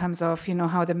inversed in terms of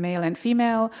how the male and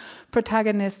female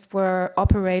protagonists were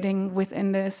operating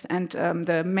within this, and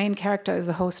the main character is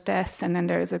a hostess, and then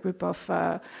there is a group of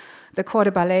the corps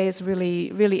de ballet is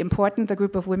really, really important, the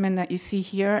group of women that you see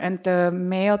here, and the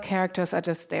male characters are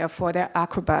just there for their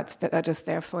acrobats that are just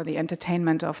there for the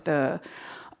entertainment of the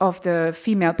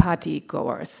female party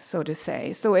goers, so to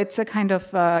say. So it's a kind of,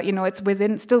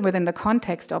 it's still within the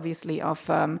context, obviously, of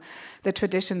the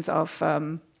traditions of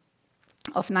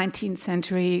 19th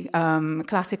century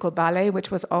classical ballet,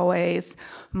 which was always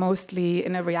mostly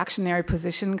in a reactionary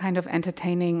position, kind of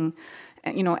entertaining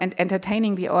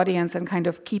the audience and kind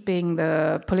of keeping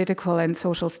the political and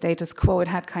social status quo. It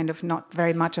had kind of not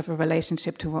very much of a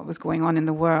relationship to what was going on in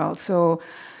the world. So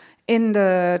in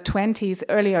the 20s,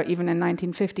 earlier even in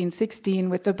 1915-16,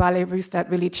 with the Ballet Russe, that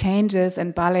really changes,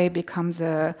 and ballet becomes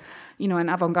an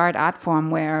avant-garde art form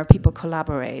where people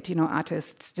collaborate,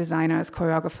 artists, designers,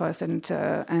 choreographers,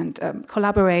 and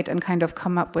collaborate and kind of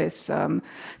come up with,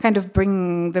 kind of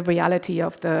bring the reality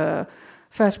of the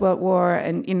First World War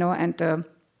and the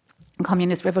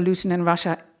communist revolution in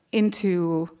Russia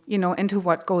into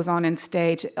what goes on in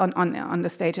stage on the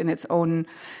stage in its own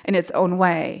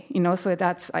way, So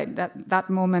that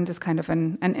moment is kind of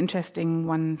an interesting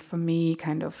one for me,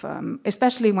 kind of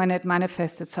especially when it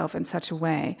manifests itself in such a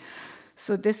way.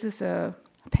 So this is a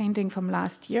painting from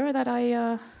last year that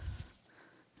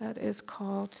that is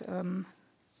called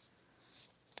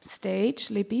Stage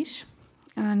Les Biches,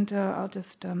 and I'll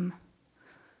just.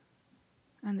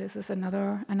 And this is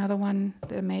another one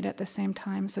that I made at the same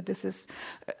time. So this is,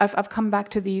 I've come back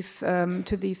to these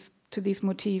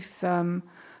motifs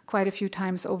quite a few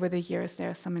times over the years.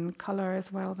 There are some in color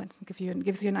as well. That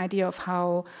gives you an idea of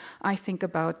how I think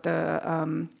about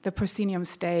the proscenium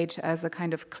stage as a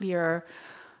kind of clear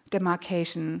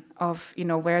demarcation of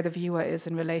where the viewer is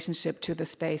in relationship to the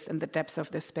space and the depths of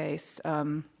the space.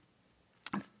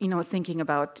 Thinking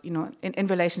about, in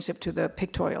relationship to the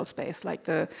pictorial space, like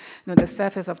the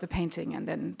surface of the painting and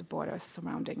then the borders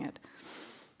surrounding it.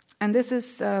 And this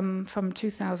is from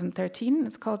 2013.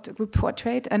 It's called Group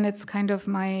Portrait, and it's kind of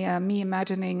me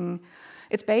imagining.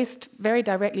 It's very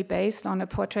directly based on a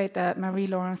portrait that Marie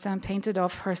Laurencin painted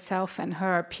of herself and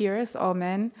her peers, all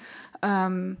men.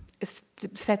 It's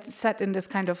set in this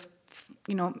kind of,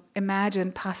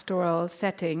 imagined pastoral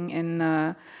setting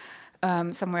in.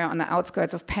 Somewhere on the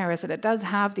outskirts of Paris, and it does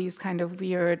have these kind of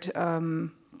weird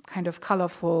kind of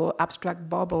colorful abstract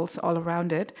baubles all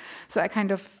around it. So I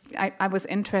was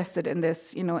interested in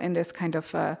this, in this kind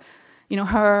of, her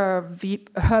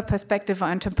perspective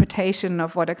or interpretation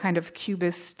of what a kind of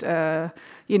cubist,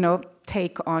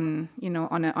 take on,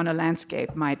 on a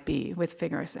landscape might be with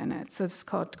figures in it. So it's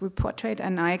called Group Portrait,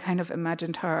 and I kind of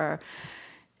imagined her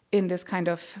in this kind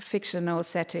of fictional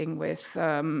setting with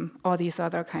all these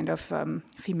other kind of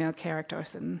female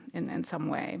characters in some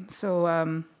way. So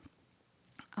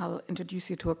I'll introduce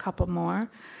you to a couple more.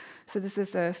 So this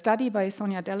is a study by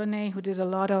Sonia Delaunay, who did a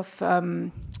lot of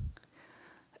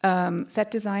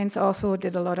set designs, also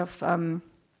did a lot of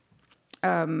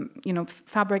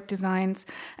fabric designs.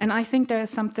 And I think there is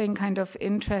something kind of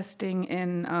interesting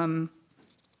in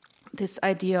this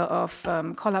idea of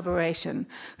collaboration,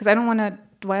 because I don't want to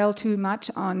dwell too much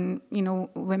on,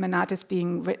 women artists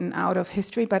being written out of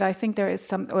history, but I think there is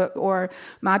some, or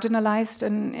marginalized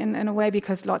in a way,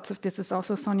 because lots of this is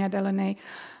also Sonia Delaunay.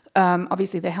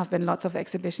 Obviously, there have been lots of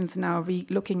exhibitions now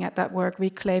looking at that work,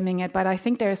 reclaiming it, but I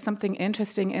think there is something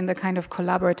interesting in the kind of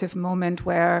collaborative moment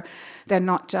where they're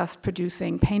not just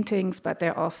producing paintings, but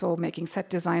they're also making set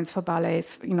designs for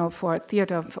ballets, for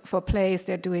theater, for plays.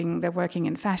 They're working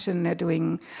in fashion. They're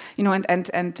doing,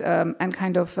 and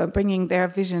kind of bringing their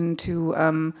vision to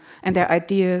and their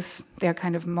ideas, their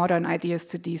kind of modern ideas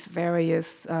to these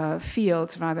various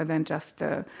fields, rather than just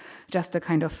the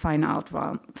kind of fine art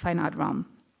realm.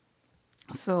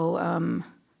 So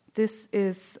this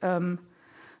is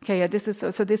this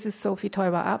is Sophie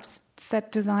Teuber-Abt's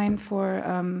set design for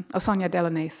Sonia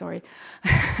Delaunay, sorry,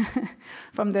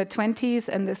 from the 20s,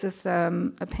 and this is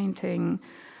a painting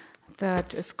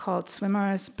that is called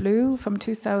Swimmer's Blue from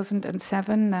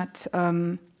 2007 that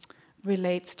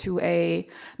relates to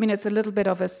it's a little bit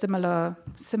of a similar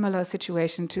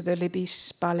situation to the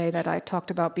Lebiche ballet that I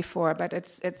talked about before, but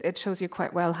it shows you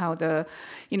quite well how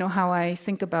how I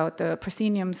think about the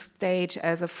proscenium stage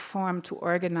as a form to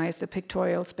organize the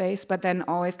pictorial space, but then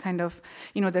always kind of,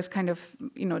 this kind of,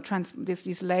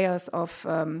 these layers of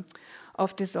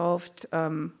dissolved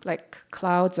like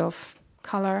clouds of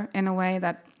color in a way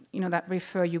that, that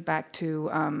refer you back to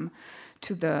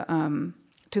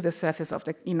the surface of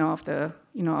the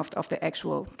of the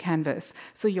actual canvas.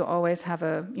 So you always have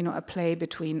a play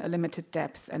between a limited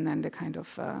depth and then the kind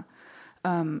of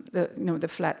the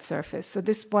flat surface. So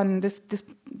this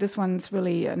one's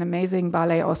really an amazing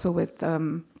ballet, also with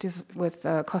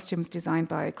costumes designed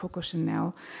by Coco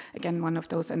Chanel. Again, one of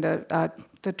those, and the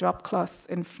drop cloth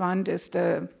in front is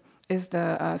the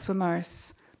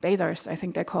swimmers, bathers, I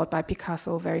think they're called, by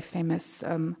Picasso, very famous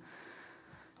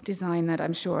design that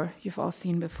I'm sure you've all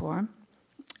seen before.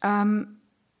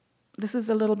 This is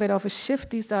a little bit of a shift.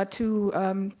 These are two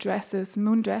dresses,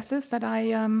 moon dresses, that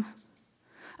I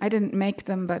didn't make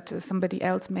them, but somebody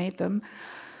else made them.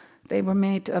 They were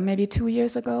made maybe 2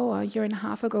 years ago, a year and a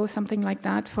half ago, something like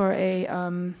that, for a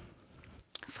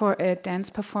dance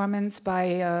performance by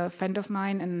a friend of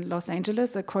mine in Los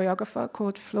Angeles, a choreographer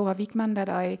called Flora Wiegmann that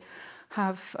I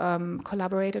have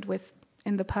collaborated with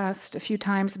in the past a few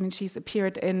times. I mean, she's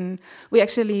appeared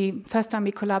first time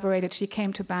we collaborated, she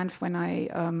came to Banff when I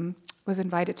was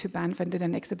invited to Banff and did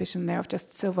an exhibition there of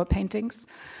just silver paintings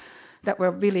that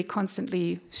were really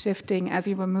constantly shifting as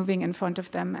you were moving in front of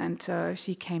them. And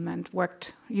she came and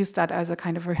used that as a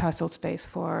kind of rehearsal space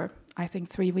for, I think,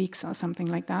 3 weeks or something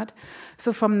like that.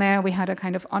 So from there, we had a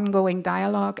kind of ongoing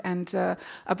dialogue, and are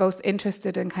both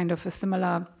interested in kind of a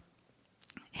similar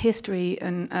history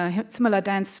and similar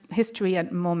dance history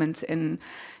and moments in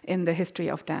the history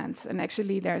of dance. And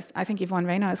actually, I think Yvonne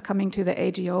Rainer is coming to the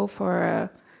AGO for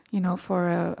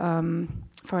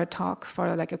a talk,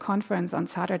 for like a conference on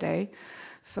Saturday.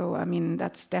 So I mean,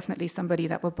 that's definitely somebody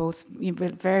that we're both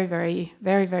very, very,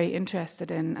 very, very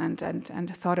interested in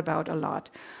and thought about a lot.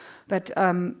 But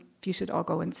you should all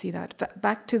go and see that. But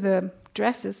back to the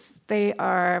dresses, they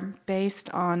are based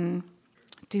on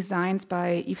designs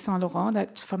by Yves Saint Laurent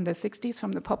that from the 60s,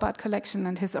 from the pop art collection,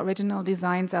 and his original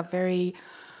designs are very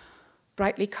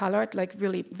brightly colored, like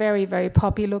really very, very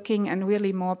poppy looking and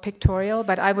really more pictorial.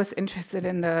 But I was interested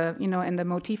in the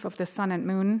motif of the sun and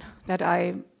moon that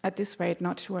I, at this rate,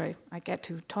 not sure I get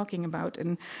to talking about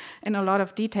in a lot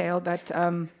of detail, but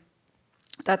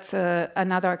that's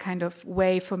another kind of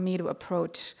way for me to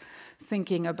approach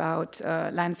thinking about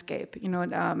landscape,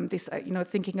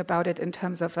 thinking about it in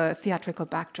terms of a theatrical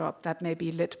backdrop that may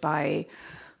be lit by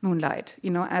moonlight,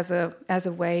 as a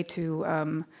way to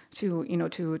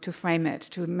frame it,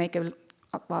 to make a.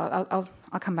 Well,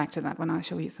 I'll come back to that when I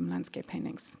show you some landscape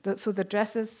paintings. So the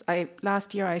dresses,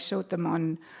 last year I showed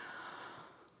them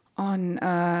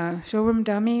on showroom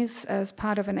dummies as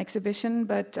part of an exhibition,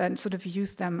 but sort of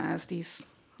used them as these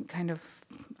kind of,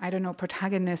 I don't know,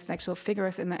 protagonists, actual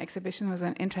figures in the exhibition. It was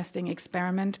an interesting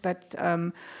experiment, but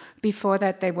before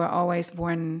that they were always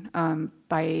worn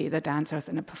by the dancers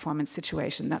in a performance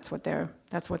situation. That's what they're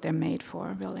made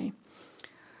for, really.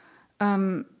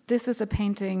 This is a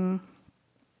painting,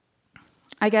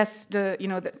 I guess,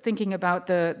 thinking about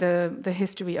the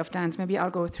history of dance. Maybe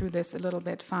I'll go through this a little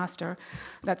bit faster.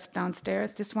 That's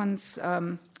downstairs. This one's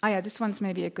this one's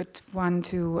maybe a good one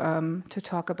to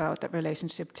talk about, that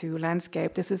relationship to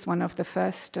landscape. This is one of the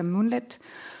first moonlit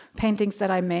paintings that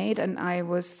I made, and I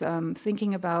was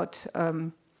thinking about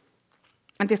and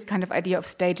this kind of idea of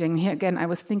staging. Here again, I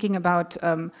was thinking about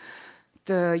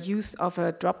the use of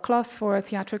a drop cloth for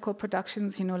theatrical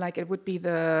productions. Like it would be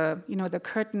the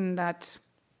curtain that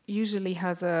usually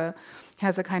has a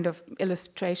kind of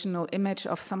illustrational image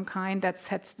of some kind that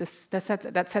sets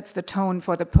the tone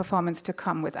for the performance to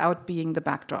come without being the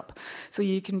backdrop. So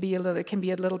it can be a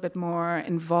little bit more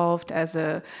involved as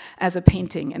a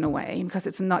painting in a way, because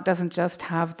doesn't just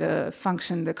have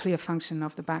the clear function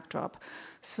of the backdrop.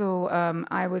 So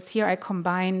I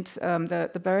combined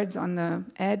the birds on the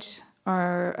edge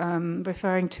are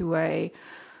referring to a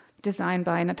design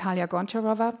by Natalia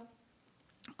Goncharova,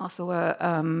 also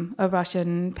a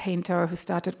Russian painter who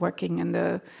started working in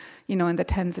the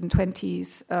 10s and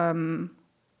 20s,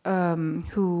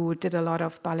 who did a lot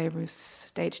of Ballet Russe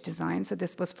stage design. So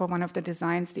this was for one of the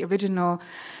designs. The original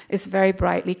is very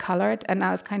brightly colored, and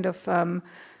I was kind of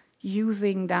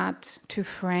using that to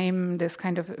frame this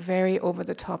kind of very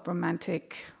over-the-top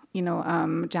romantic,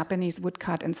 Japanese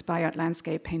woodcut-inspired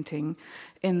landscape painting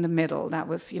in the middle. That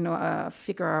was, a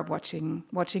figure watching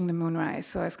the moonrise.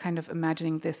 So I was kind of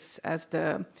imagining this as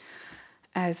the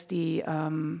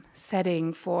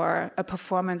setting for a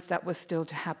performance that was still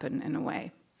to happen in a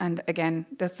way. And again,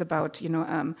 that's about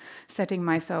setting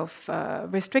myself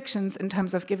restrictions in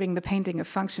terms of giving the painting a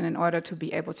function in order to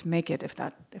be able to make it, if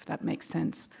that makes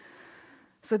sense.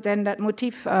 So then that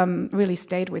motif really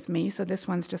stayed with me. So this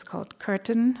one's just called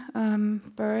Curtain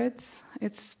Birds.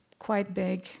 It's quite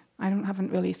big. I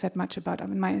haven't really said much about it. I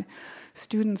mean, my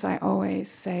students, I always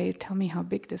say, tell me how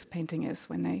big this painting is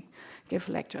when they give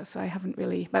lectures. So I haven't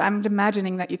really, but I'm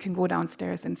imagining that you can go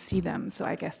downstairs and see them. So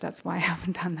I guess that's why I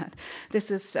haven't done that.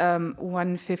 This is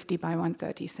 150 by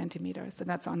 130 centimeters. So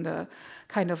that's on the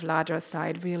kind of larger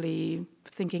side, really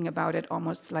thinking about it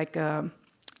almost like a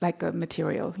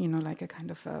material, like a kind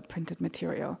of a printed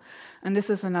material. And this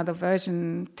is another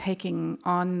version taking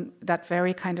on that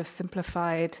very kind of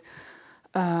simplified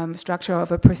structure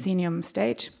of a proscenium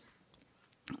stage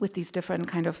with these different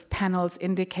kind of panels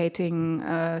indicating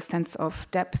a sense of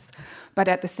depth, but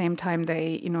at the same time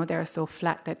they're so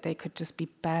flat that they could just be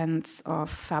bands of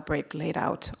fabric laid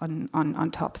out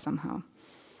on top somehow.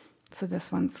 So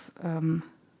this one's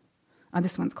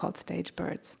called Stage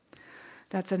Birds.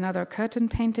 That's another curtain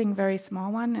painting, very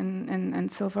small one in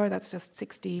silver. That's just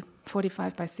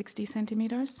 45 by 60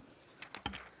 centimeters.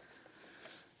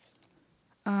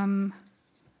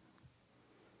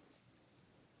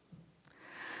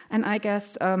 And I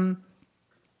guess I'm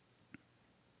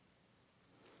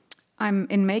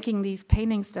in making these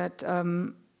paintings that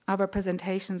are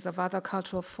representations of other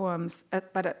cultural forms,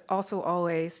 but also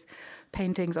always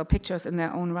paintings or pictures in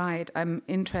their own right. I'm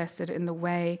interested in the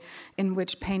way in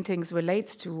which paintings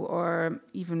relates to or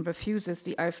even refuses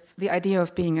the idea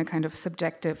of being a kind of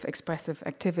subjective, expressive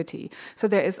activity. So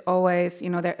there is always,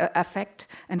 their affect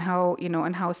and how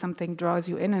something draws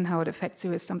you in and how it affects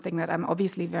you is something that I'm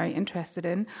obviously very interested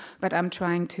in. But I'm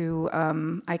trying to,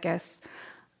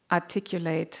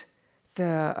 articulate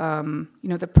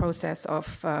the process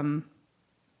of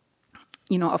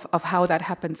how that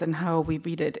happens and how we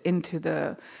read it into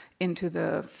the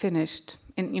finished,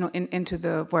 into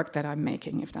the work that I'm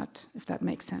making, if that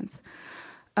makes sense.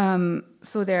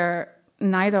 So they're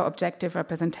neither objective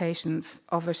representations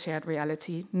of a shared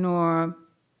reality nor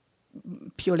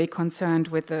purely concerned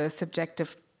with the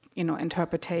subjective,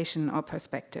 interpretation or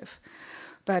perspective.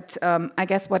 But I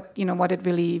guess what it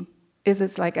really is,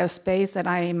 it's like a space that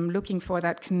I'm looking for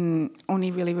that can only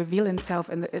really reveal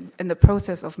itself in the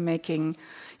process of making,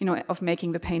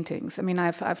 the paintings. I mean,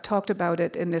 I've talked about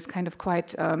it in this kind of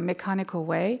quite mechanical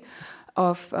way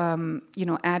of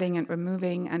adding and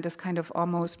removing, and this kind of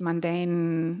almost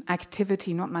mundane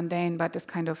activity, not mundane, but this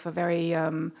kind of a very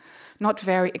not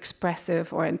very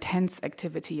expressive or intense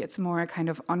activity. It's more a kind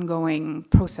of ongoing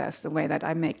process, the way that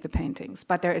I make the paintings.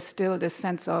 But there is still this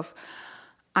sense of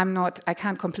I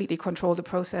can't completely control the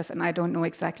process, and I don't know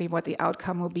exactly what the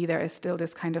outcome will be. There is still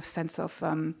this kind of sense of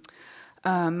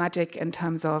magic in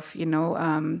terms of,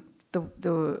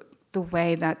 the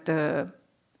way that the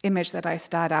image that I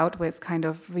start out with kind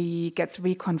of gets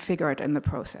reconfigured in the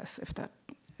process, if that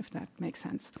makes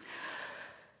sense.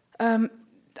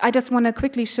 I just want to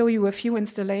quickly show you a few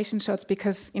installation shots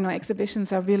because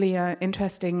exhibitions are really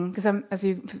interesting because as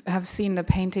you have seen, the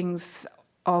paintings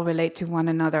all relate to one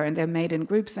another and they're made in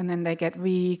groups and then they get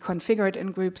reconfigured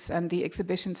in groups, and the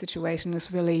exhibition situation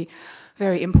is really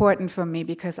very important for me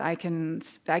because I can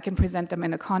present them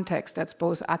in a context that's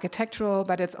both architectural,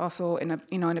 but it's also in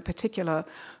a particular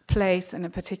place, in a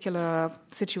particular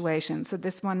situation. So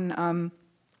this one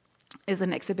is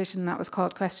an exhibition that was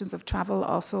called Questions of Travel,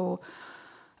 also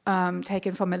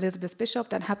taken from Elizabeth Bishop,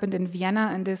 that happened in Vienna,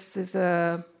 and this is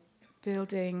a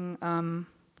building.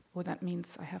 That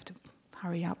means I have to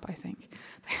hurry up, I think.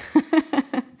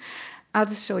 I'll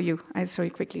show you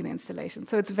quickly the installation.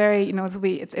 So it's very,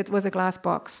 it was a glass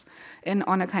box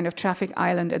on a kind of traffic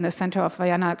island in the center of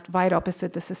Vienna, right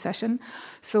opposite the Secession.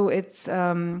 So it's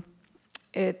a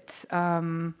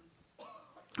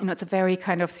very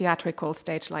kind of theatrical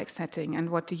stage-like setting. And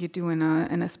what do you do in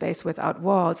a space without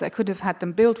walls? I could have had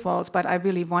them build walls, but I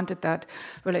really wanted that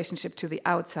relationship to the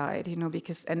outside,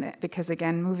 because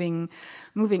again, moving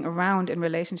around in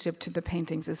relationship to the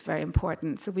paintings is very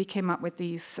important. So we came up with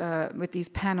these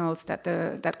panels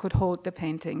that could hold the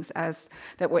paintings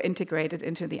that were integrated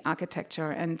into the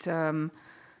architecture, and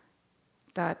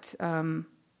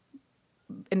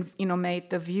made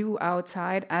the view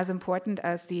outside as important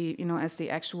as the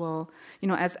actual,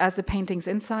 as the paintings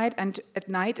inside. And at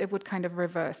night it would kind of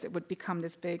reverse. It would become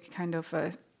this big kind of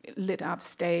lit up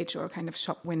stage or kind of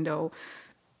shop window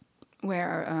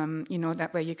where,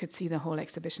 that way you could see the whole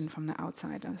exhibition from the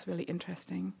outside. That was really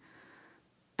interesting.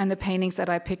 And the paintings that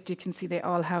I picked, you can see they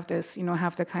all have this,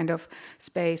 have the kind of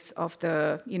space of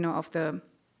the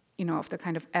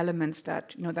kind of elements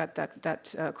that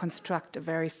construct a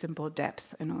very simple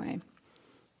depth in a way.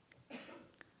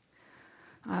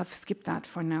 I've skipped that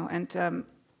for now. And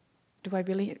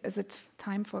is it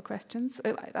time for questions?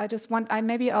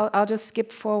 I'll just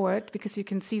skip forward because you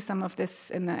can see some of this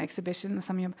in the exhibition.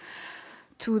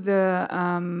 To the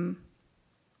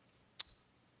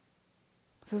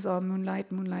this is all moonlight,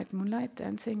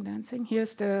 dancing.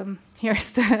 Here's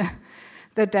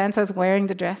the dancers wearing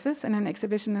the dresses in an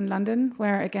exhibition in London,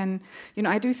 where again,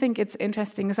 I do think it's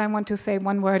interesting because I want to say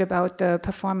one word about the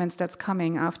performance that's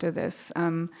coming after this.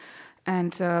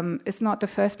 It's not the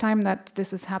first time that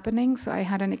this is happening. So I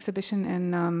had an exhibition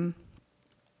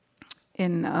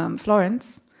in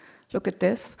Florence. Look at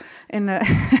this, in a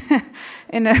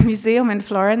museum in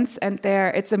Florence, and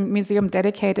it's a museum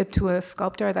dedicated to a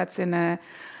sculptor that's in a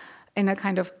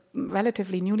kind of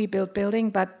relatively newly built building,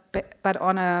 but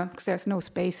because there's no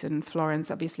space in Florence,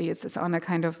 obviously, it's on a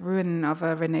kind of ruin of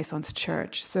a Renaissance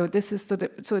church. So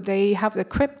so they have the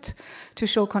crypt to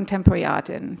show contemporary art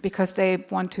in, because they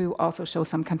want to also show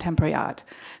some contemporary art.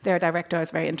 Their director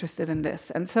is very interested in this,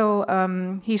 and so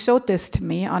he showed this to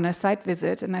me on a site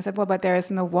visit, and I said, well, but there is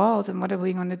no walls, and what are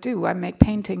we going to do? I make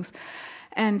paintings.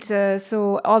 And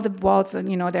so all the walls,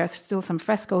 there's still some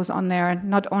frescoes on there.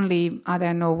 Not only are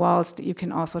there no walls, you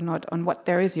can also not, on what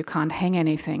there is, you can't hang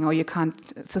anything or you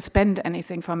can't suspend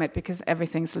anything from it because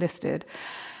everything's listed.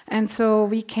 And so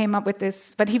we came up with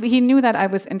this, but he knew that I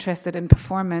was interested in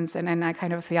performance and in a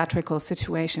kind of theatrical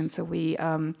situation. So we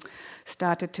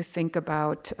started to think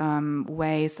about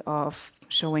ways of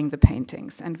showing the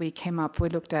paintings. And we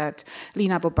looked at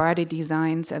Lina Bobardi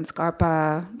designs and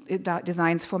Scarpa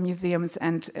designs for museums,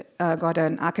 and got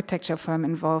an architecture firm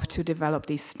involved to develop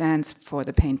these stands for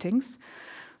the paintings,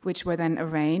 which were then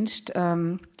arranged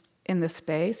in the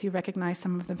space. You recognize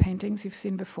some of the paintings you've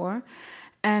seen before.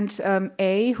 And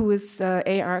who is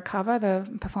A.R. Kava,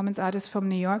 the performance artist from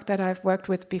New York that I've worked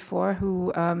with before,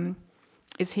 who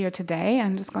is here today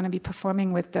and is going to be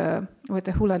performing with the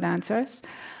hula dancers,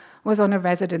 was on a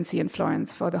residency in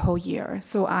Florence for the whole year.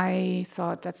 So I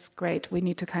thought, that's great. We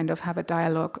need to kind of have a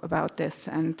dialogue about this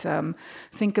and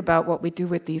think about what we do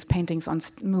with these paintings on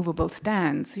movable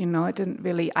stands. I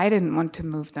didn't want to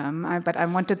move them, but I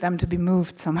wanted them to be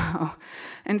moved somehow.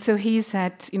 And so he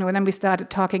said, and then we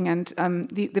started talking, and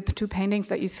the two paintings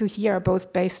that you see here are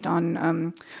both based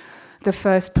on the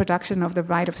first production of The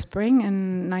Rite of Spring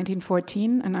in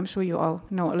 1914, and I'm sure you all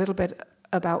know a little bit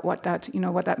about what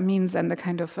that means, and the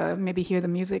kind of maybe hear the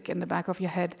music in the back of your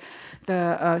head,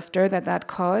 the stir that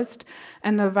caused.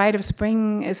 And The Rite of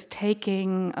Spring is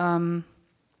taking,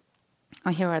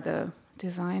 here are the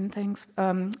design things,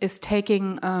 is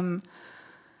taking an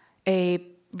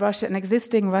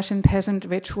existing Russian peasant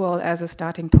ritual as a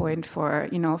starting point for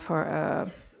a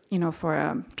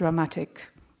dramatic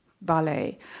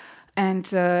ballet. And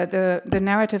the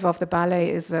narrative of the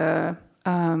ballet is a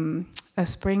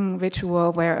spring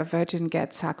ritual where a virgin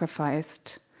gets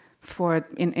sacrificed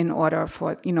in order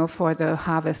for the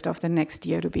harvest of the next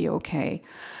year to be okay.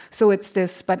 So it's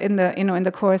this, but in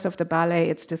the course of the ballet,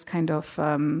 it's this kind of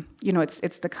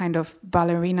it's the kind of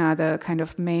ballerina, the kind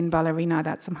of main ballerina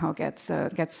that somehow gets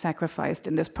sacrificed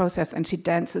in this process, and she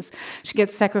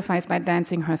gets sacrificed by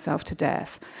dancing herself to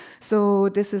death. So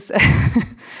this is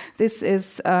these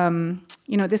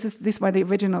were the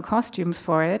original costumes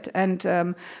for it,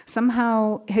 and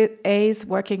somehow A's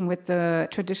working with the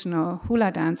traditional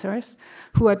hula dancers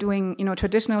who are doing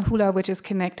traditional hula, which is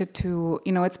connected to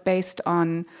it's based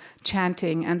on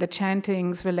chanting, and the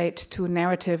chantings relate to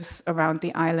narratives around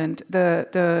the island.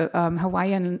 The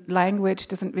Hawaiian language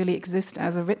doesn't really exist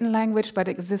as a written language, but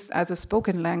exists as a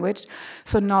spoken language.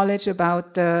 So knowledge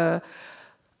about the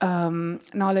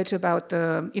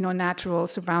natural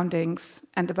surroundings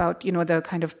and about the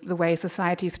kind of the way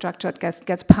society is structured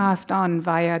gets passed on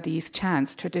via these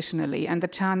chants traditionally, and the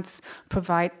chants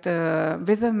provide the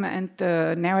rhythm and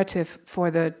the narrative for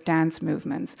the dance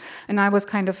movements. And I was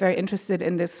kind of very interested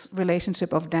in this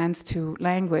relationship of dance to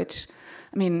language.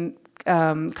 I mean,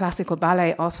 classical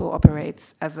ballet also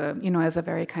operates as a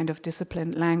very kind of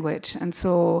disciplined language, and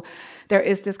so there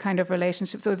is this kind of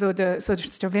relationship. So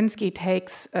Stravinsky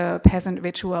takes a peasant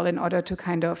ritual in order to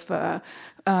kind of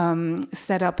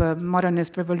set up a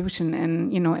modernist revolution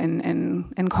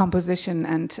in composition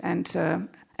and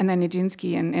then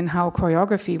Nijinsky in how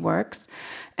choreography works.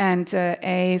 And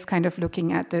A is kind of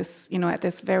looking at this, at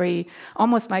this very,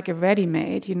 almost like a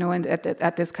ready-made, and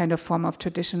at this kind of form of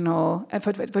traditional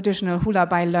hula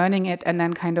by learning it and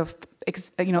then kind of,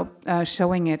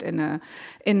 showing it in a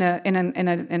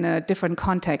different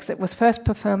context. It was first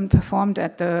performed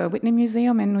at the Whitney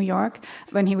Museum in New York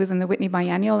when he was in the Whitney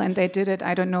Biennial, and they did it.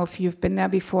 I don't know if you've been there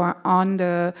before.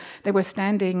 They were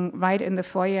standing right in the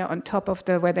foyer on top of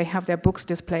where they have their books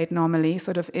displayed normally,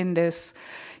 sort of in this,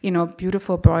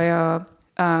 beautiful Breuer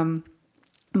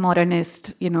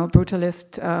modernist,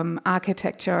 brutalist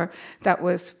architecture that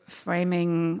was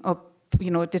framing or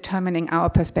determining our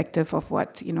perspective of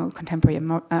what contemporary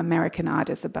American art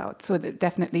is about. So it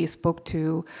definitely spoke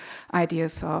to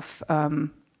ideas of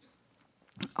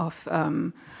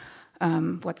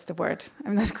what's the word?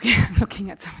 I'm looking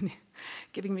at somebody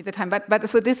giving me the time. But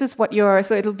so this is what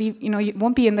so it'll be, it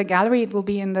won't be in the gallery, it will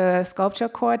be in the sculpture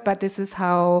court, but this is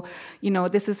how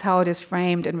it is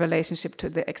framed in relationship to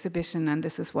the exhibition, and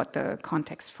this is what the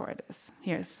context for it is.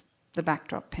 Here's the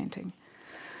backdrop painting.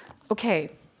 Okay,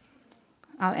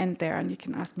 I'll end there and you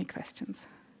can ask me questions.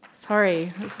 Sorry,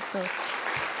 this is so...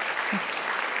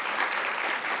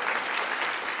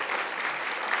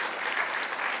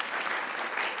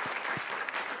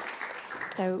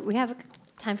 So we have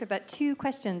time for about 2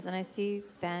 questions, and I see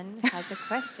Ben has a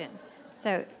question.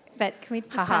 So, but can we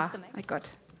just pass the mic? I got.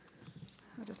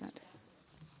 What is that?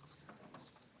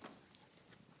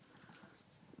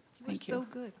 Thank you. So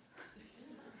good.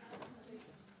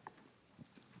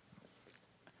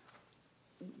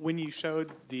 When you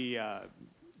showed the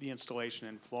installation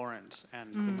in Florence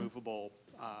and the movable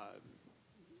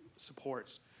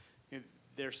supports,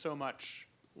 there's so much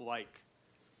like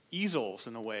easels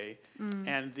in a way,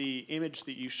 and the image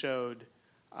that you showed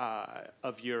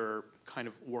of your kind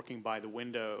of working by the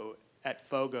window at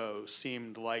Fogo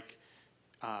seemed like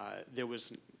there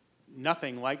was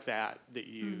nothing like that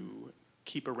you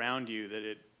keep around you.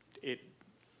 That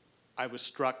I was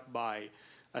struck by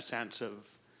a sense of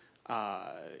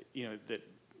that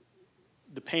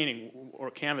the painting or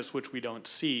canvas, which we don't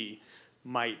see,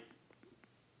 might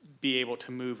be able to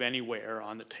move anywhere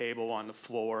on the table, on the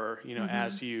floor,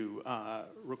 as you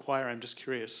require. I'm just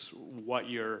curious what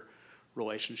your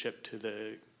relationship to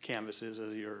the canvas is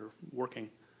as you're working.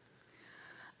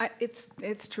 It's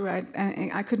true.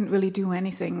 I couldn't really do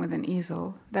anything with an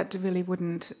easel. That really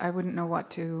I wouldn't know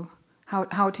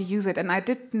how to use it. And I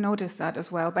did notice that as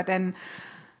well. But then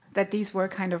that these were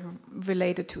kind of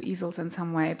related to easels in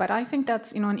some way. But I think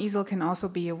that's, an easel can also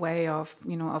be a way of,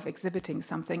 of exhibiting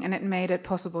something, and it made it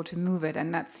possible to move it,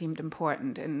 and that seemed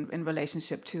important in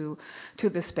relationship to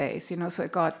the space, so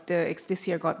it got, this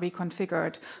year got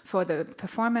reconfigured for the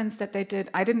performance that they did.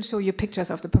 I didn't show you pictures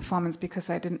of the performance because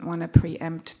I didn't want to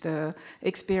preempt the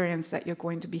experience that you're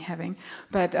going to be having.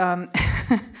 But,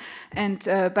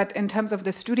 but in terms of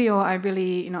the studio, I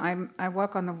really, I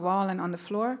work on the wall and on the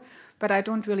floor, but I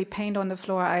don't really paint on the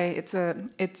floor. It's a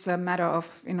matter of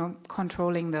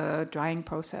controlling the drying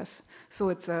process. So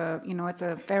it's a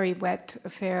very wet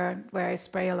affair where I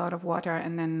spray a lot of water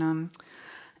and then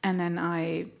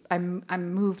I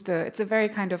move the. It's a very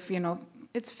kind of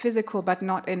it's physical, but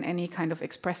not in any kind of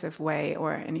expressive way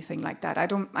or anything like that. I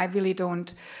don't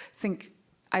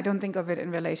think of it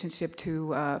in relationship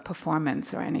to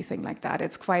performance or anything like that.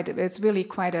 It's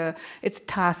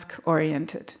task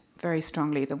oriented very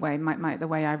strongly, the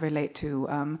way I relate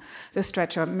to the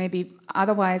stretcher. Maybe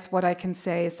otherwise, what I can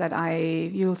say is that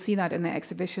you'll see that in the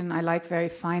exhibition. I like very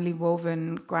finely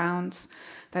woven grounds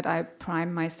that I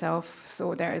prime myself.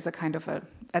 So there is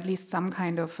at least some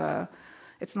kind of.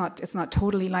 It's not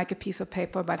totally like a piece of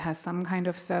paper, but has some kind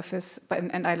of surface.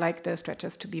 And I like the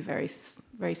stretchers to be very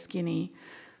very skinny,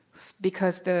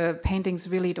 because the paintings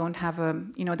really don't have a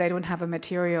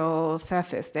material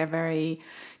surface. They're very,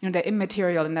 they're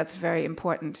immaterial, and that's very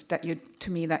important that you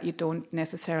don't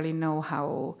necessarily know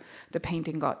how the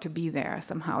painting got to be there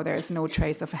somehow. There is no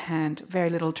trace of a hand, very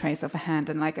little trace of a hand.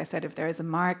 And like I said, if there is a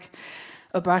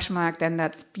brush mark, then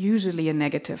that's usually a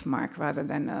negative mark rather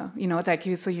than it's like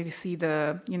you see you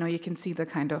can see the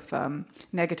kind of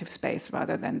negative space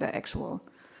rather than the actual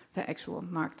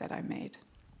mark that I made.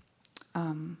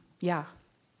 Yeah.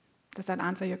 Does that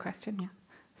answer your question? Yeah.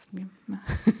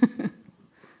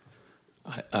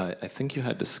 I think you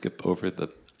had to skip over the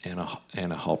Anna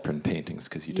Halpern paintings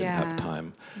because you didn't have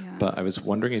time. Yeah. But I was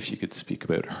wondering if you could speak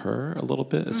about her a little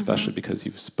bit, especially because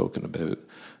you've spoken about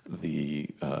the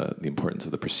importance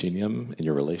of the proscenium in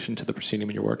your relation to the proscenium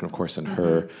in your work. And of course, in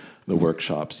the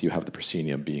workshops, you have the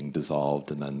proscenium being dissolved,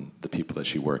 and then the people that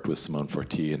she worked with, Simone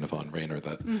Forti and Yvonne Rainer,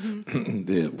 that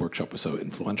the workshop was so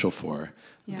influential for,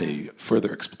 they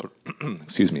further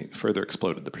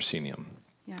exploded the proscenium.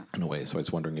 Yeah. In a way, so I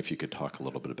was wondering if you could talk a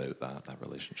little bit about that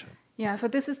relationship. Yeah, so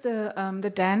this is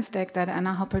the dance deck that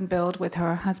Anna Halpern built with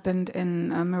her husband in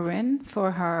Marin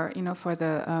for her, for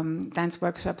the dance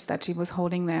workshops that she was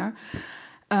holding there.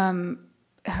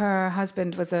 Her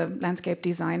husband was a landscape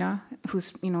designer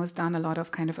who's has done a lot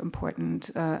of kind of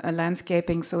important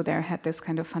landscaping, so there had this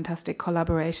kind of fantastic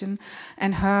collaboration,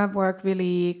 and her work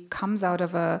really comes out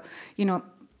of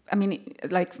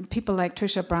like people like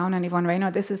Trisha Brown and Yvonne Rainer,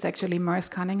 this is actually Merce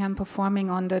Cunningham performing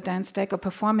on the dance deck.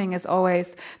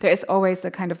 There is always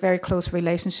a kind of very close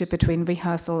relationship between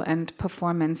rehearsal and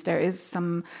performance. There is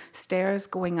some stairs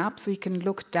going up, so you can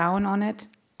look down on it,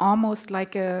 almost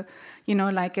like I'm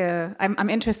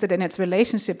interested in its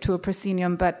relationship to a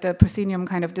proscenium, but the proscenium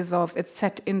kind of dissolves. It's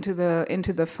set into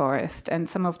the forest, and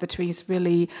some of the trees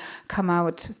really come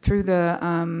out through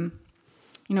the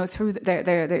through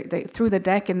the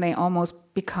deck, and they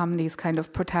almost become these kind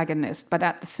of protagonists. But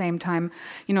at the same time,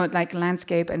 like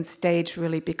landscape and stage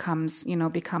really becomes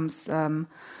one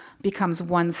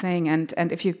thing. And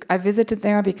I visited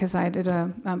there because I did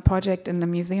a project in the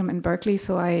museum in Berkeley,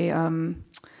 so I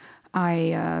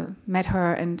met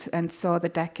her and saw the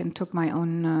deck and took my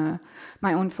own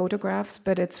photographs.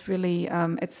 But it's really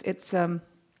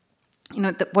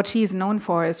what she is known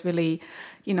for is really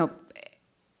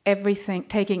everything,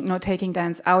 taking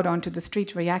dance out onto the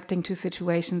street, reacting to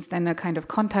situations, then a kind of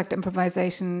contact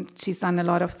improvisation. She's done a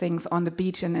lot of things on the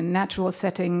beach and in natural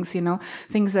settings,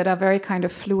 things that are very kind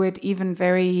of fluid, even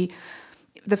very.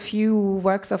 The few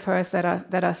works of hers that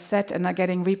are set and are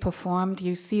getting reperformed,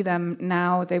 you see them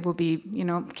now. They will be,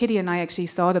 Kitty and I actually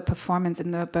saw the performance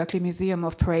in the Berkeley Museum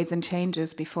of Parades and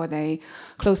Changes before they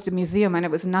closed the museum, and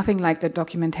it was nothing like the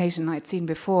documentation I'd seen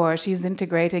before. She's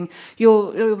integrating,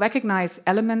 you'll recognize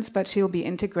elements, but she'll be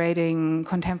integrating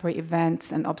contemporary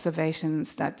events and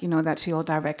observations that, that she'll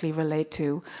directly relate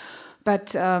to.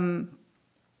 But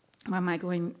where am I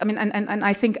going? And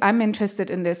I think I'm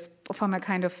interested in this from a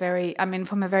kind of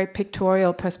from a very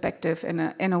pictorial perspective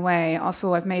in a way.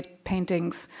 Also, I've made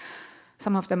paintings.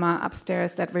 Some of them are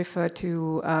upstairs that refer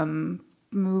to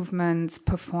movements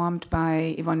performed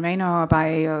by Yvonne Rainer or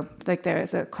by there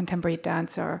is a contemporary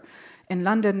dancer in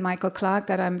London, Michael Clark,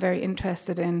 that I'm very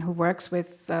interested in, who works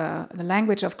with the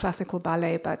language of classical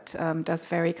ballet, but does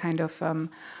very kind of.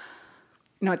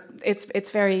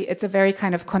 It's a very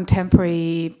kind of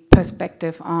contemporary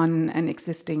perspective on an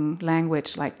existing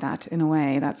language like that, in a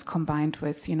way that's combined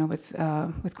with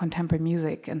with contemporary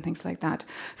music and things like that.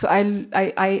 So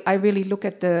I really look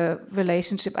at the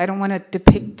relationship. I don't want to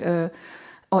depict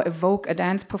or evoke a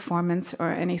dance performance or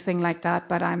anything like that,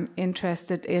 but I'm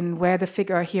interested in where the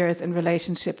figure here is in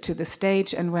relationship to the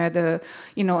stage, and where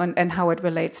and how it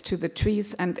relates to the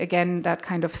trees, and again that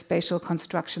kind of spatial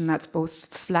construction that's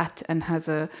both flat and has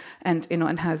a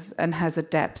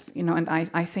depth, and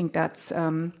I think that's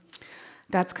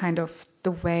kind of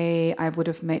the way I would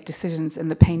have made decisions in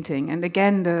the painting. And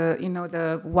again, the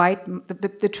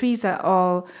trees are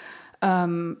all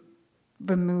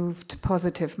removed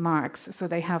positive marks. So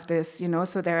they have this,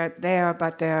 so they're there,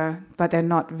 but they're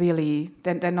not really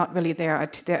there.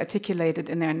 They're articulated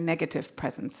in their negative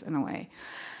presence in a way.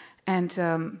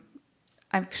 And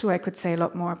I'm sure I could say a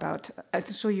lot more about. I'll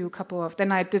show you a couple of.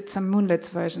 Then I did some Moonlitz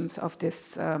versions of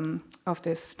this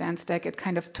dance deck. It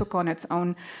kind of took on its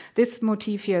own. This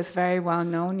motif here is very well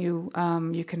known.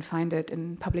 You can find it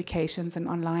in publications and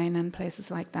online and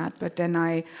places like that. But then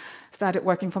I started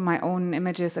working for my own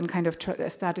images and kind of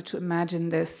started to imagine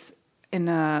this in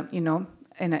a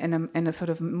sort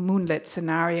of moonlit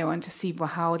scenario, and to see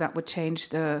how that would change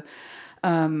the.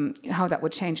 How that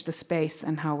would change the space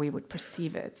and how we would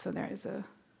perceive it. So there is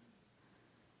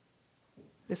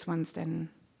this one's then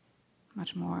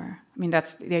much more. I mean,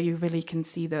 that's there. You really can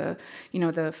see the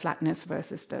flatness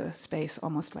versus the space,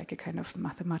 almost like a kind of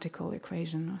mathematical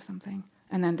equation or something.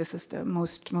 And then this is the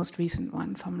most recent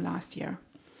one from last year,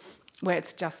 where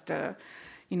it's just a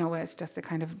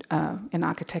kind of an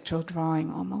architectural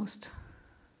drawing almost.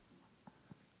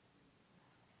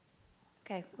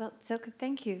 Okay, well, Silke,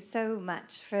 thank you so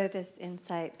much for this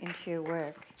insight into your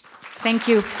work. Thank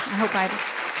you. I hope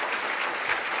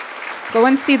go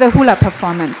and see the hula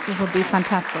performance. It will be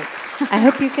fantastic. I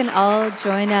hope you can all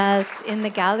join us in the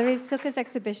gallery. Silke's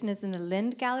exhibition is in the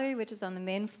Lind Gallery, which is on the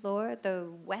main floor, the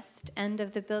west end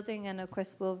of the building, and of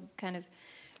course we'll kind of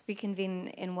reconvene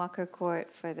in Walker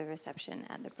Court for the reception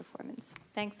and the performance.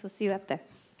 Thanks, we'll see you up there.